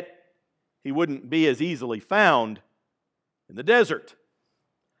 that he wouldn't be as easily found in the desert.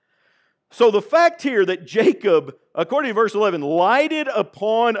 So the fact here that Jacob, according to verse 11, lighted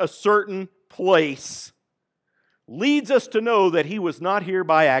upon a certain place leads us to know that he was not here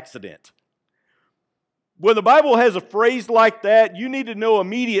by accident. When the Bible has a phrase like that, you need to know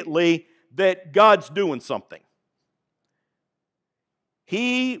immediately that God's doing something.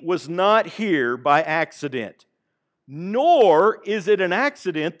 He was not here by accident, nor is it an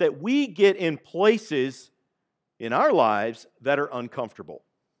accident that we get in places in our lives that are uncomfortable.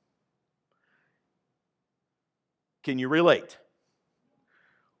 Can you relate?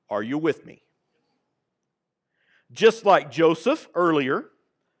 Are you with me? Just like Joseph earlier,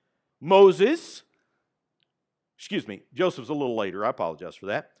 Joseph's a little later, I apologize for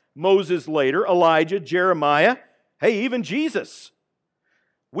that. Moses later, Elijah, Jeremiah, hey, even Jesus.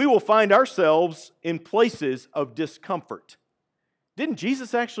 We will find ourselves in places of discomfort. Didn't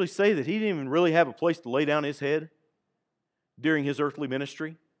Jesus actually say that he didn't even really have a place to lay down his head during his earthly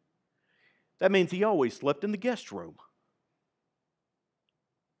ministry? That means he always slept in the guest room.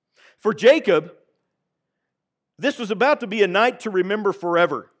 For Jacob, this was about to be a night to remember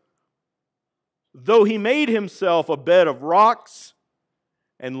forever. Though he made himself a bed of rocks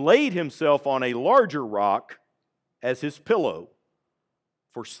and laid himself on a larger rock as his pillow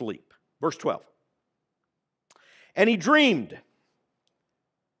for sleep. Verse 12. And he dreamed.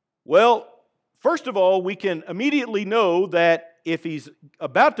 Well, first of all, we can immediately know that if he's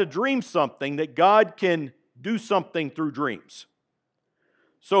about to dream something, that God can do something through dreams.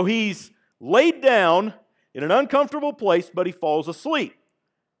 So he's laid down in an uncomfortable place, but he falls asleep.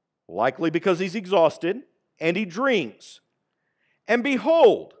 Likely because he's exhausted, and he dreams. And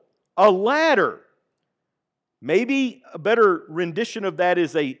behold, a ladder. Maybe a better rendition of that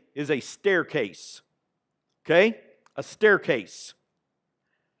is a staircase. Okay? A staircase.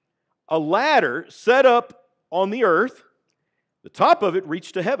 A ladder set up on the earth. The top of it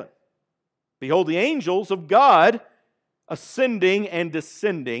reached to heaven. Behold, the angels of God ascending and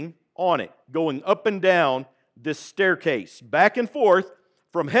descending on it, going up and down this staircase, back and forth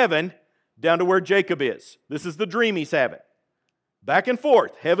from heaven down to where Jacob is. This is the dream he's having. Back and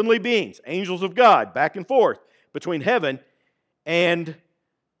forth, heavenly beings, angels of God, back and forth between heaven and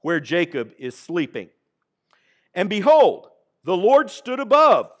where Jacob is sleeping. And behold, the Lord stood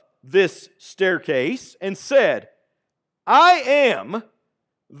above this staircase and said, I am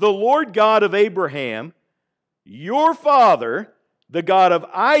the Lord God of Abraham, your father, the God of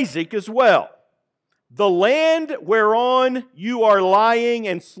Isaac as well. The land whereon you are lying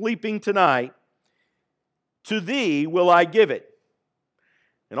and sleeping tonight, to thee will I give it,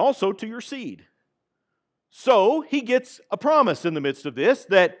 and also to your seed. So he gets a promise in the midst of this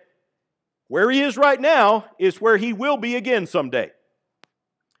that where he is right now is where he will be again someday.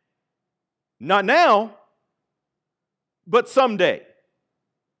 Not now, but someday.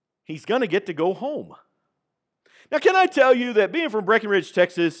 He's going to get to go home. Now, can I tell you that being from Breckenridge,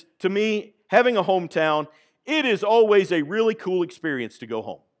 Texas, to me, having a hometown, it is always a really cool experience to go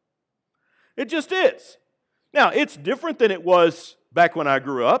home. It just is. Now, it's different than it was back when I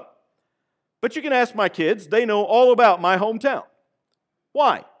grew up, but you can ask my kids, they know all about my hometown.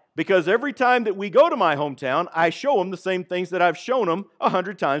 Why? Because every time that we go to my hometown, I show them the same things that I've shown them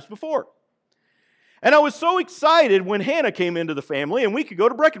 100 times before. And I was so excited when Hannah came into the family and we could go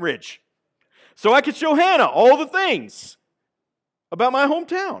to Breckenridge. So I could show Hannah all the things about my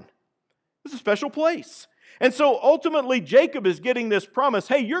hometown. It's a special place. And so ultimately Jacob is getting this promise,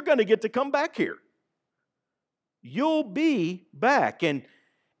 hey, you're going to get to come back here. You'll be back. And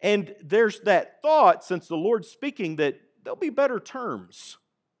there's that thought, since the Lord's speaking, that there'll be better terms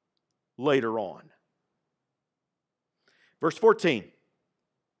later on. Verse 14.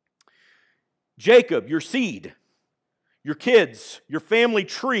 Jacob, your seed, your kids, your family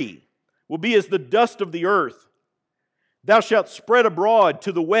tree will be as the dust of the earth. Thou shalt spread abroad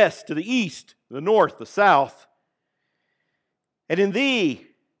to the west, to the east, the north, the south. And in thee,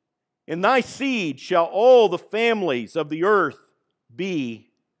 in thy seed, shall all the families of the earth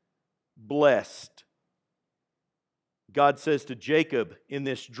be blessed. God says to Jacob in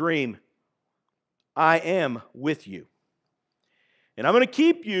this dream, I am with you. And I'm going to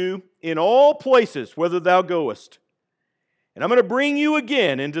keep you in all places, whither thou goest. And I'm going to bring you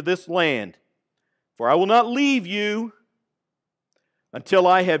again into this land. For I will not leave you until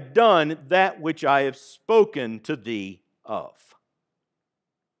I have done that which I have spoken to thee of.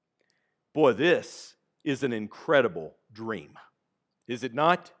 Boy, this is an incredible dream. Is it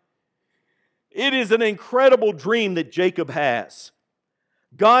not? It is an incredible dream that Jacob has.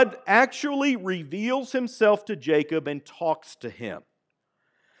 God actually reveals himself to Jacob and talks to him.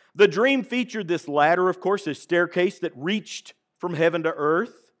 The dream featured this ladder, of course, this staircase that reached from heaven to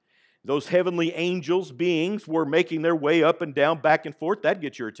earth. Those heavenly angels, beings, were making their way up and down, back and forth. That'd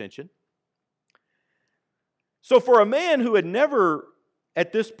get your attention. So for a man who had never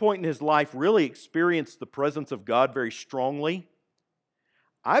at this point in his life, really experienced the presence of God very strongly,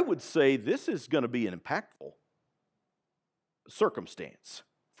 I would say this is going to be an impactful circumstance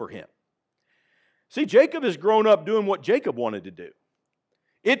for him. See, Jacob has grown up doing what Jacob wanted to do.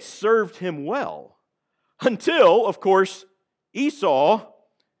 It served him well until, of course, Esau.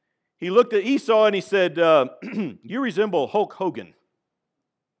 He looked at Esau and he said, you resemble Hulk Hogan.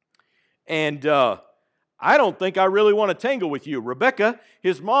 And I don't think I really want to tangle with you. Rebekah,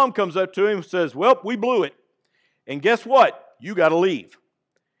 his mom, comes up to him and says, well, we blew it. And guess what? You got to leave.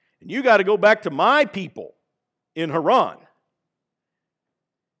 And you got to go back to my people in Haran.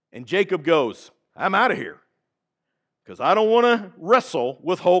 And Jacob goes, I'm out of here because I don't want to wrestle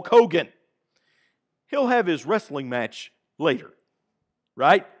with Hulk Hogan. He'll have his wrestling match later,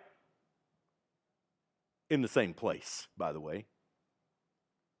 right? In the same place, by the way.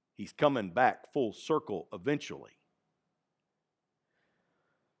 He's coming back full circle eventually.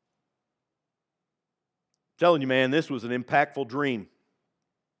 I'm telling you, man, this was an impactful dream.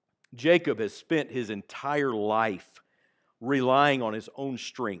 Jacob has spent his entire life relying on his own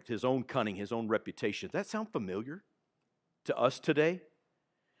strength, his own cunning, his own reputation. Does that sound familiar to us today?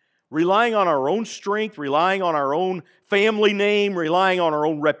 Relying on our own strength, relying on our own family name, relying on our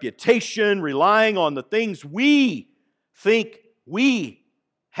own reputation, relying on the things we think we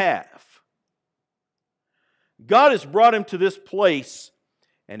have. God has brought him to this place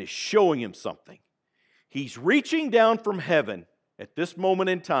and is showing him something. He's reaching down from heaven at this moment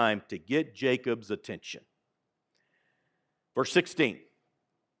in time to get Jacob's attention. Verse 16.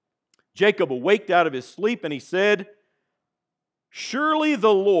 Jacob awaked out of his sleep and he said, surely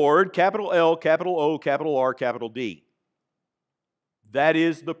the Lord, capital L, capital O, capital R, capital D. That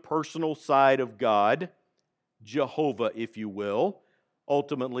is the personal side of God, Jehovah, if you will,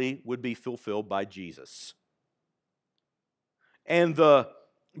 ultimately would be fulfilled by Jesus. And where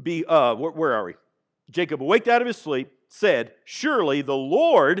are we? Jacob awaked out of his sleep, said, surely the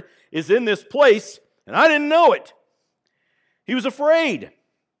Lord is in this place, and I didn't know it. He was afraid.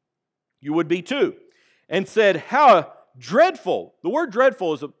 You would be too. And said, how dreadful. The word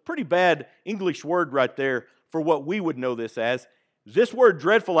dreadful is a pretty bad English word right there for what we would know this as. This word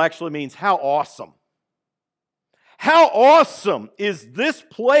dreadful actually means how awesome. How awesome is this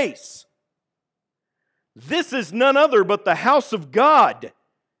place? This is none other but the house of God.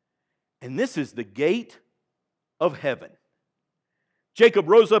 And this is the gate of heaven. Jacob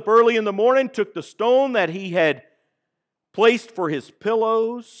rose up early in the morning, took the stone that he had placed for his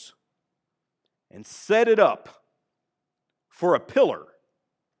pillows, and set it up for a pillar,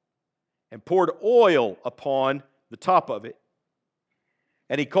 and poured oil upon the top of it.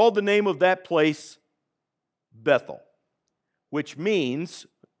 And he called the name of that place Bethel, which means,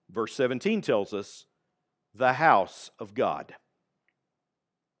 verse 17 tells us, the house of God.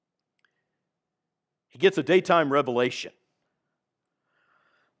 He gets a daytime revelation.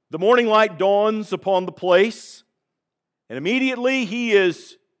 The morning light dawns upon the place, and immediately he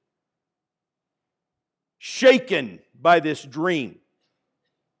is shaken by this dream.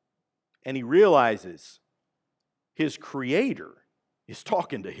 And he realizes his Creator is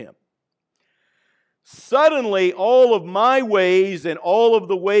talking to him. Suddenly, all of my ways and all of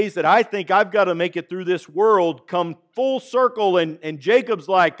the ways that I think I've got to make it through this world come full circle, and Jacob's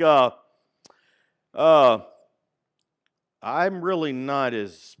like, I'm really not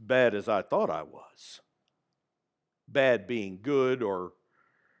as bad as I thought I was. Bad being good or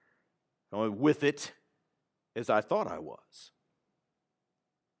with it as I thought I was.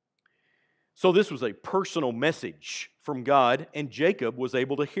 So this was a personal message from God, and Jacob was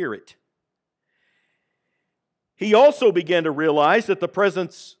able to hear it. He also began to realize that the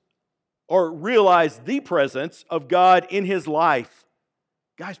presence of God in his life,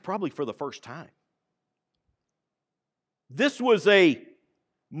 guys, probably for the first time. This was a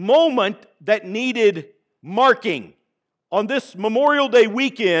moment that needed marking. On this Memorial Day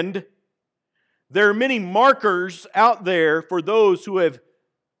weekend, there are many markers out there for those who have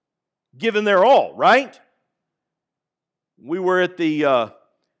given their all, right? We were at the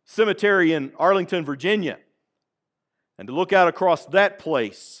cemetery in Arlington, Virginia. And to look out across that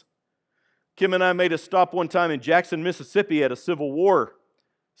place, Kim and I made a stop one time in Jackson, Mississippi at a Civil War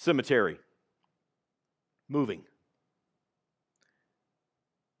cemetery. Moving.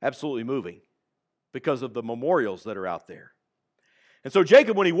 Absolutely moving because of the memorials that are out there. And so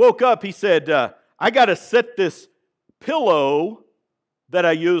Jacob, when he woke up, he said, I got to set this pillow that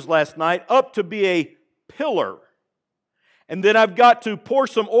I used last night up to be a pillar. And then I've got to pour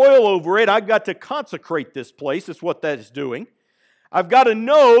some oil over it. I've got to consecrate this place. That's what that is doing. I've got to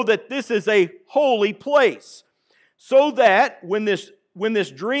know that this is a holy place so that when this when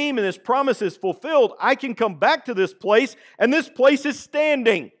this dream and this promise is fulfilled, I can come back to this place, and this place is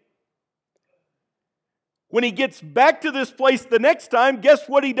standing. When he gets back to this place the next time, guess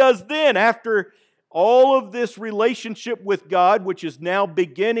what he does then? After all of this relationship with God, which is now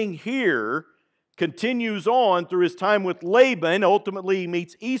beginning here, continues on through his time with Laban. Ultimately, he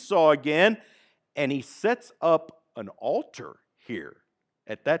meets Esau again, and he sets up an altar here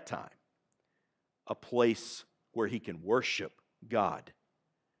at that time, a place where he can worship God.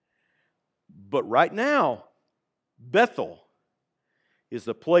 But right now, Bethel is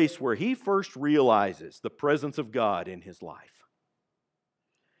the place where he first realizes the presence of God in his life.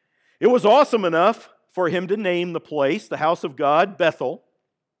 It was awesome enough for him to name the place, the house of God, Bethel.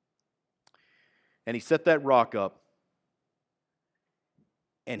 And he set that rock up.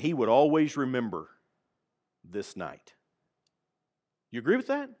 And he would always remember this night. You agree with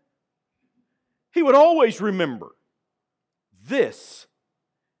that? He would always remember, this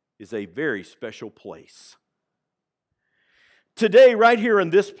is a very special place. Today, right here in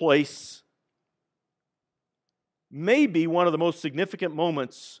this place, may be one of the most significant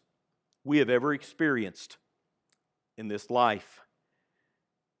moments we have ever experienced in this life.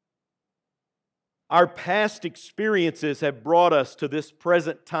 Our past experiences have brought us to this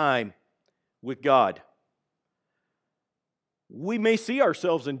present time with God. We may see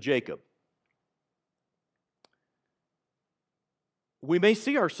ourselves in Jacob. We may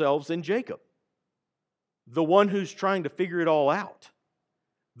see ourselves in Jacob, the one who's trying to figure it all out,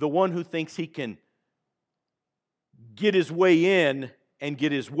 the one who thinks he can get his way in and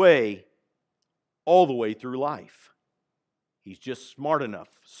get his way all the way through life. He's just smart enough,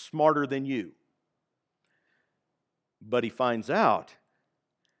 smarter than you. But he finds out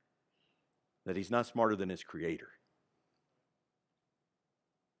that he's not smarter than his Creator.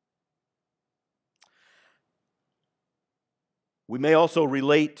 We may also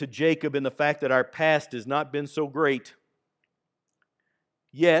relate to Jacob in the fact that our past has not been so great.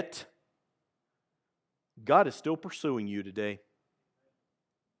 Yet, God is still pursuing you today.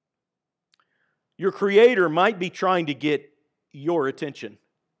 Your Creator might be trying to get your attention.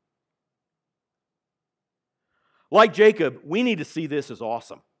 Like Jacob, we need to see this as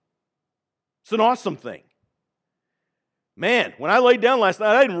awesome. It's an awesome thing. Man, when I laid down last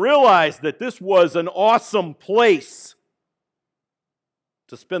night, I didn't realize that this was an awesome place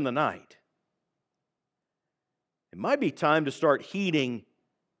to spend the night. It might be time to start heeding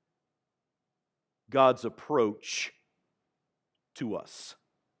God's approach to us.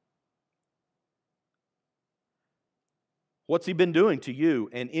 What's He been doing to you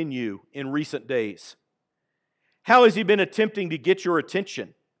and in you in recent days? How has He been attempting to get your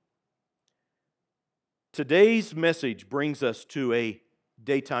attention? Today's message brings us to a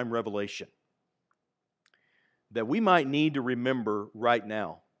daytime revelation that we might need to remember right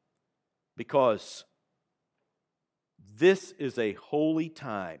now, because this is a holy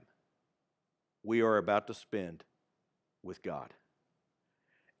time we are about to spend with God.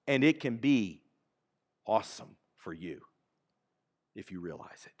 And it can be awesome for you if you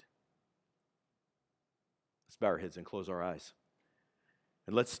realize it. Let's bow our heads and close our eyes.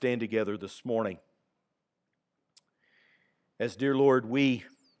 And let's stand together this morning. As, dear Lord, we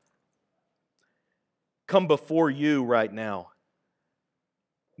come before you right now,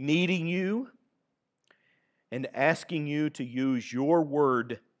 needing you and asking you to use your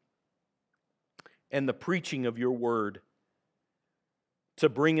word and the preaching of your word to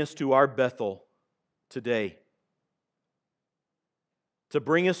bring us to our Bethel today, to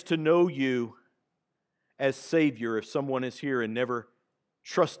bring us to know you as Savior if someone is here and never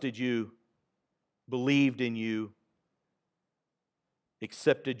trusted you, believed in you,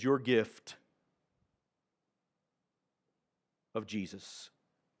 accepted your gift of Jesus.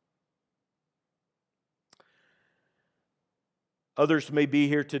 Others may be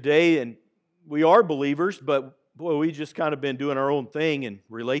here today and we are believers, but boy, we just kind of been doing our own thing and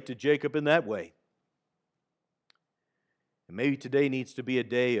relate to Jacob in that way. And maybe today needs to be a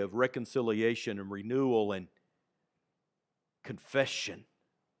day of reconciliation and renewal and confession,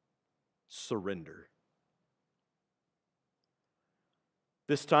 surrender.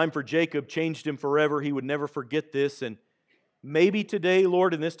 This time for Jacob changed him forever. He would never forget this. And maybe today,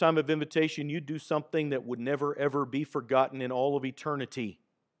 Lord, in this time of invitation, you do something that would never, ever be forgotten in all of eternity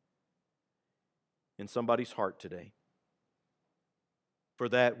in somebody's heart today. For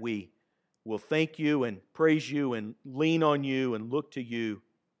that, we will thank you and praise you and lean on you and look to you.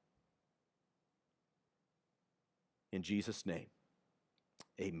 In Jesus' name,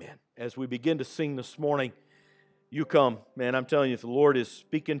 amen. As we begin to sing this morning, you come. Man, I'm telling you, if the Lord is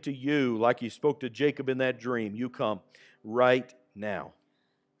speaking to you like He spoke to Jacob in that dream, you come right now.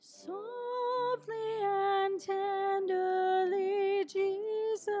 Softly and tenderly,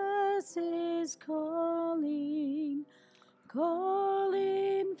 Jesus is calling,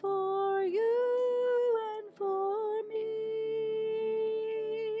 calling for you and for me.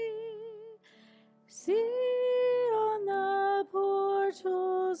 See on the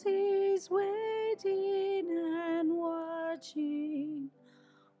portals, he's waiting and watching,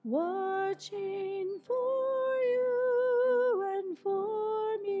 watching for you and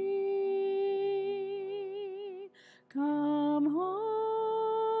for me. Come home,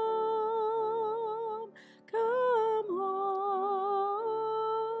 come home.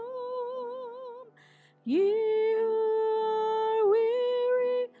 Ye who are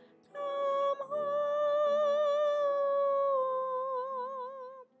weary, come home.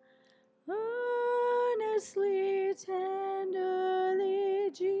 Earnestly, tenderly,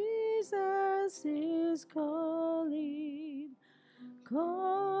 Jesus is calling,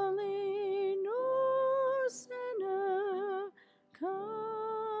 calling, oh sinner,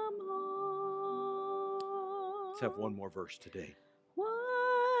 come home. Let's have one more verse today.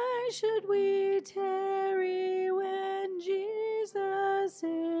 Why should we tarry when Jesus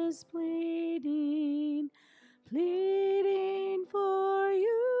is pleading, pleading for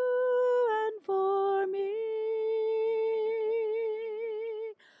you and for me?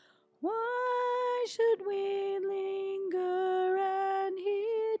 Why should we linger and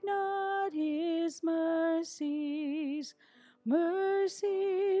heed not his mercies,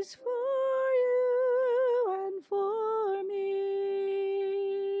 mercies for you and for me?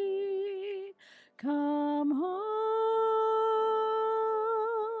 Come home,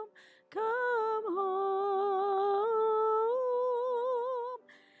 come home.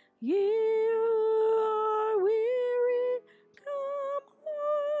 Ye who are weary, come home.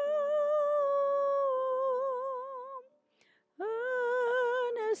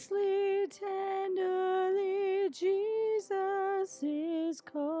 Earnestly, tenderly, Jesus is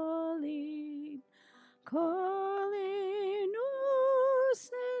calling, calling, oh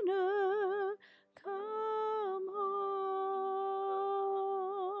sinner, come home.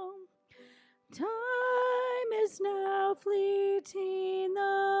 Time is now fleeting,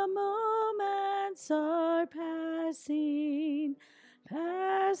 the moments are passing,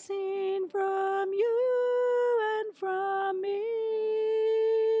 passing from you and from me.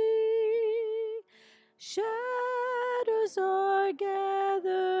 Shadows are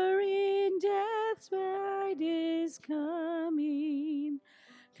gathering, death's bride is coming,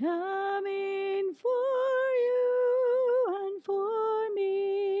 coming for you and for me.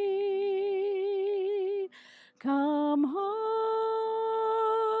 Come home,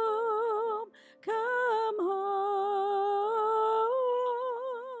 come home.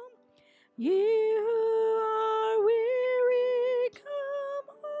 Ye who are weary, come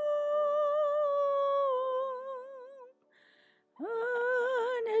home.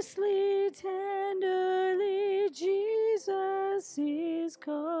 Earnestly, tenderly, Jesus is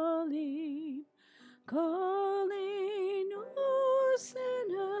calling, calling, oh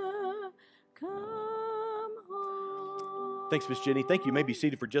sinner, come home. Thanks, Miss Jenny. Thank you. You may be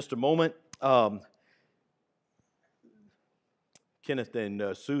seated for just a moment. Kenneth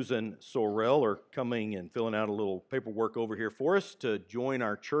and Susan Sorrell are coming and filling out a little paperwork over here for us to join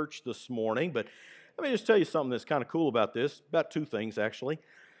our church this morning. But let me just tell you something that's kind of cool about this, about two things, actually.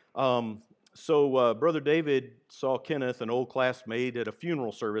 Brother David saw Kenneth, an old classmate, at a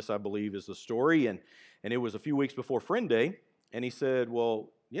funeral service, I believe is the story, and it was a few weeks before Friend Day, and he said,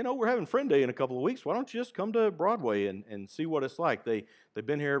 well, you know, we're having Friend Day in a couple of weeks. Why don't you just come to Broadway and see what it's like? They've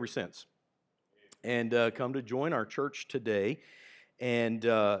been here ever since, and come to join our church today. And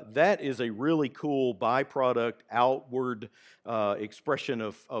that is a really cool byproduct, outward expression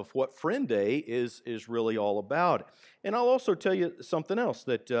of what Friend Day is really all about. And I'll also tell you something else,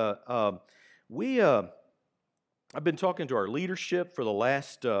 that I've been talking to our leadership for the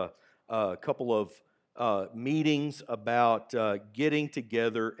last couple of meetings about getting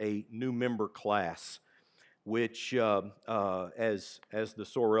together a new member class, which as the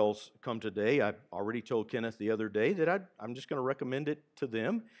Sorrells come today, I already told Kenneth the other day that I'm just going to recommend it to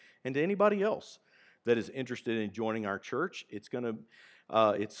them and to anybody else that is interested in joining our church. It's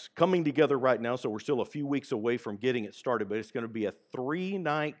coming together right now, so we're still a few weeks away from getting it started, but it's going to be a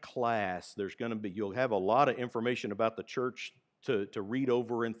 3-night class. You'll have a lot of information about the church to read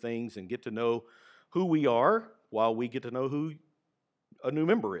over and things, and get to know who we are while we get to know who a new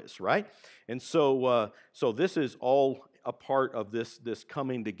member is, right? And so this is all a part of this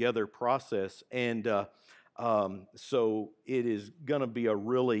coming together process, and so it is going to be a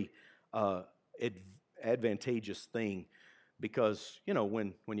really advantageous thing because,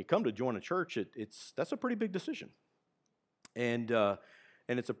 when you come to join a church, that's a pretty big decision. And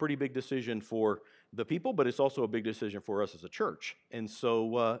it's a pretty big decision for the people, but it's also a big decision for us as a church. And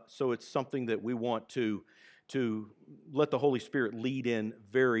so it's something that we want to let the Holy Spirit lead in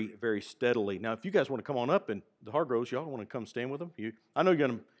very, very steadily. Now, if you guys want to come on up, and the Hargroves, y'all want to come stand with them? I know you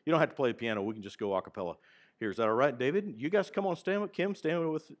don't have to play the piano. We can just go a cappella here. Is that all right, David? You guys come on, stand with Kim,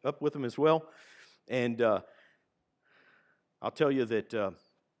 up with them as well. And I'll tell you that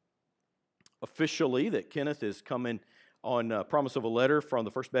officially that Kenneth is coming on promise of a letter from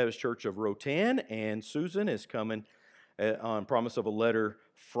the First Baptist Church of Rotan, and Susan is coming on promise of a letter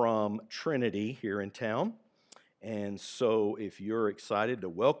from Trinity here in town. And so if you're excited to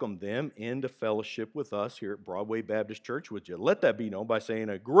welcome them into fellowship with us here at Broadway Baptist Church, would you let that be known by saying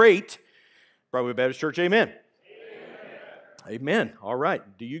a great Broadway Baptist Church, amen? Amen. Amen. All right.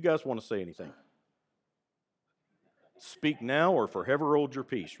 Do you guys want to say anything? Speak now or forever hold your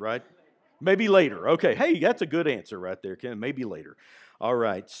peace, right? Maybe later. Okay. Hey, that's a good answer right there, Ken. Maybe later. All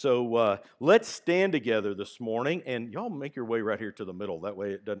right. So let's stand together this morning, and y'all make your way right here to the middle. That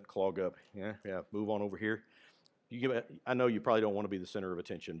way it doesn't clog up. Yeah. Move on over here. I know you probably don't want to be the center of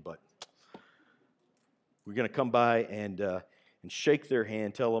attention, but we're going to come by and shake their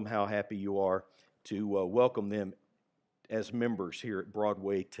hand, tell them how happy you are to welcome them as members here at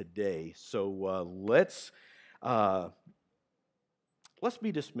Broadway today. So let's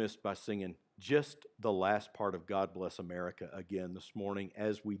be dismissed by singing just the last part of God Bless America again this morning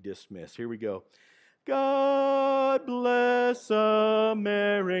as we dismiss. Here we go. God bless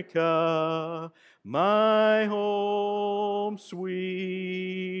America, my home,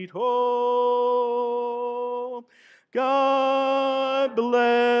 sweet home. God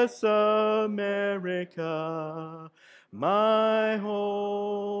bless America, my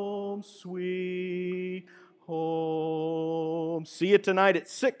home, sweet home. See you tonight at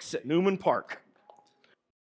 6 at Newman Park.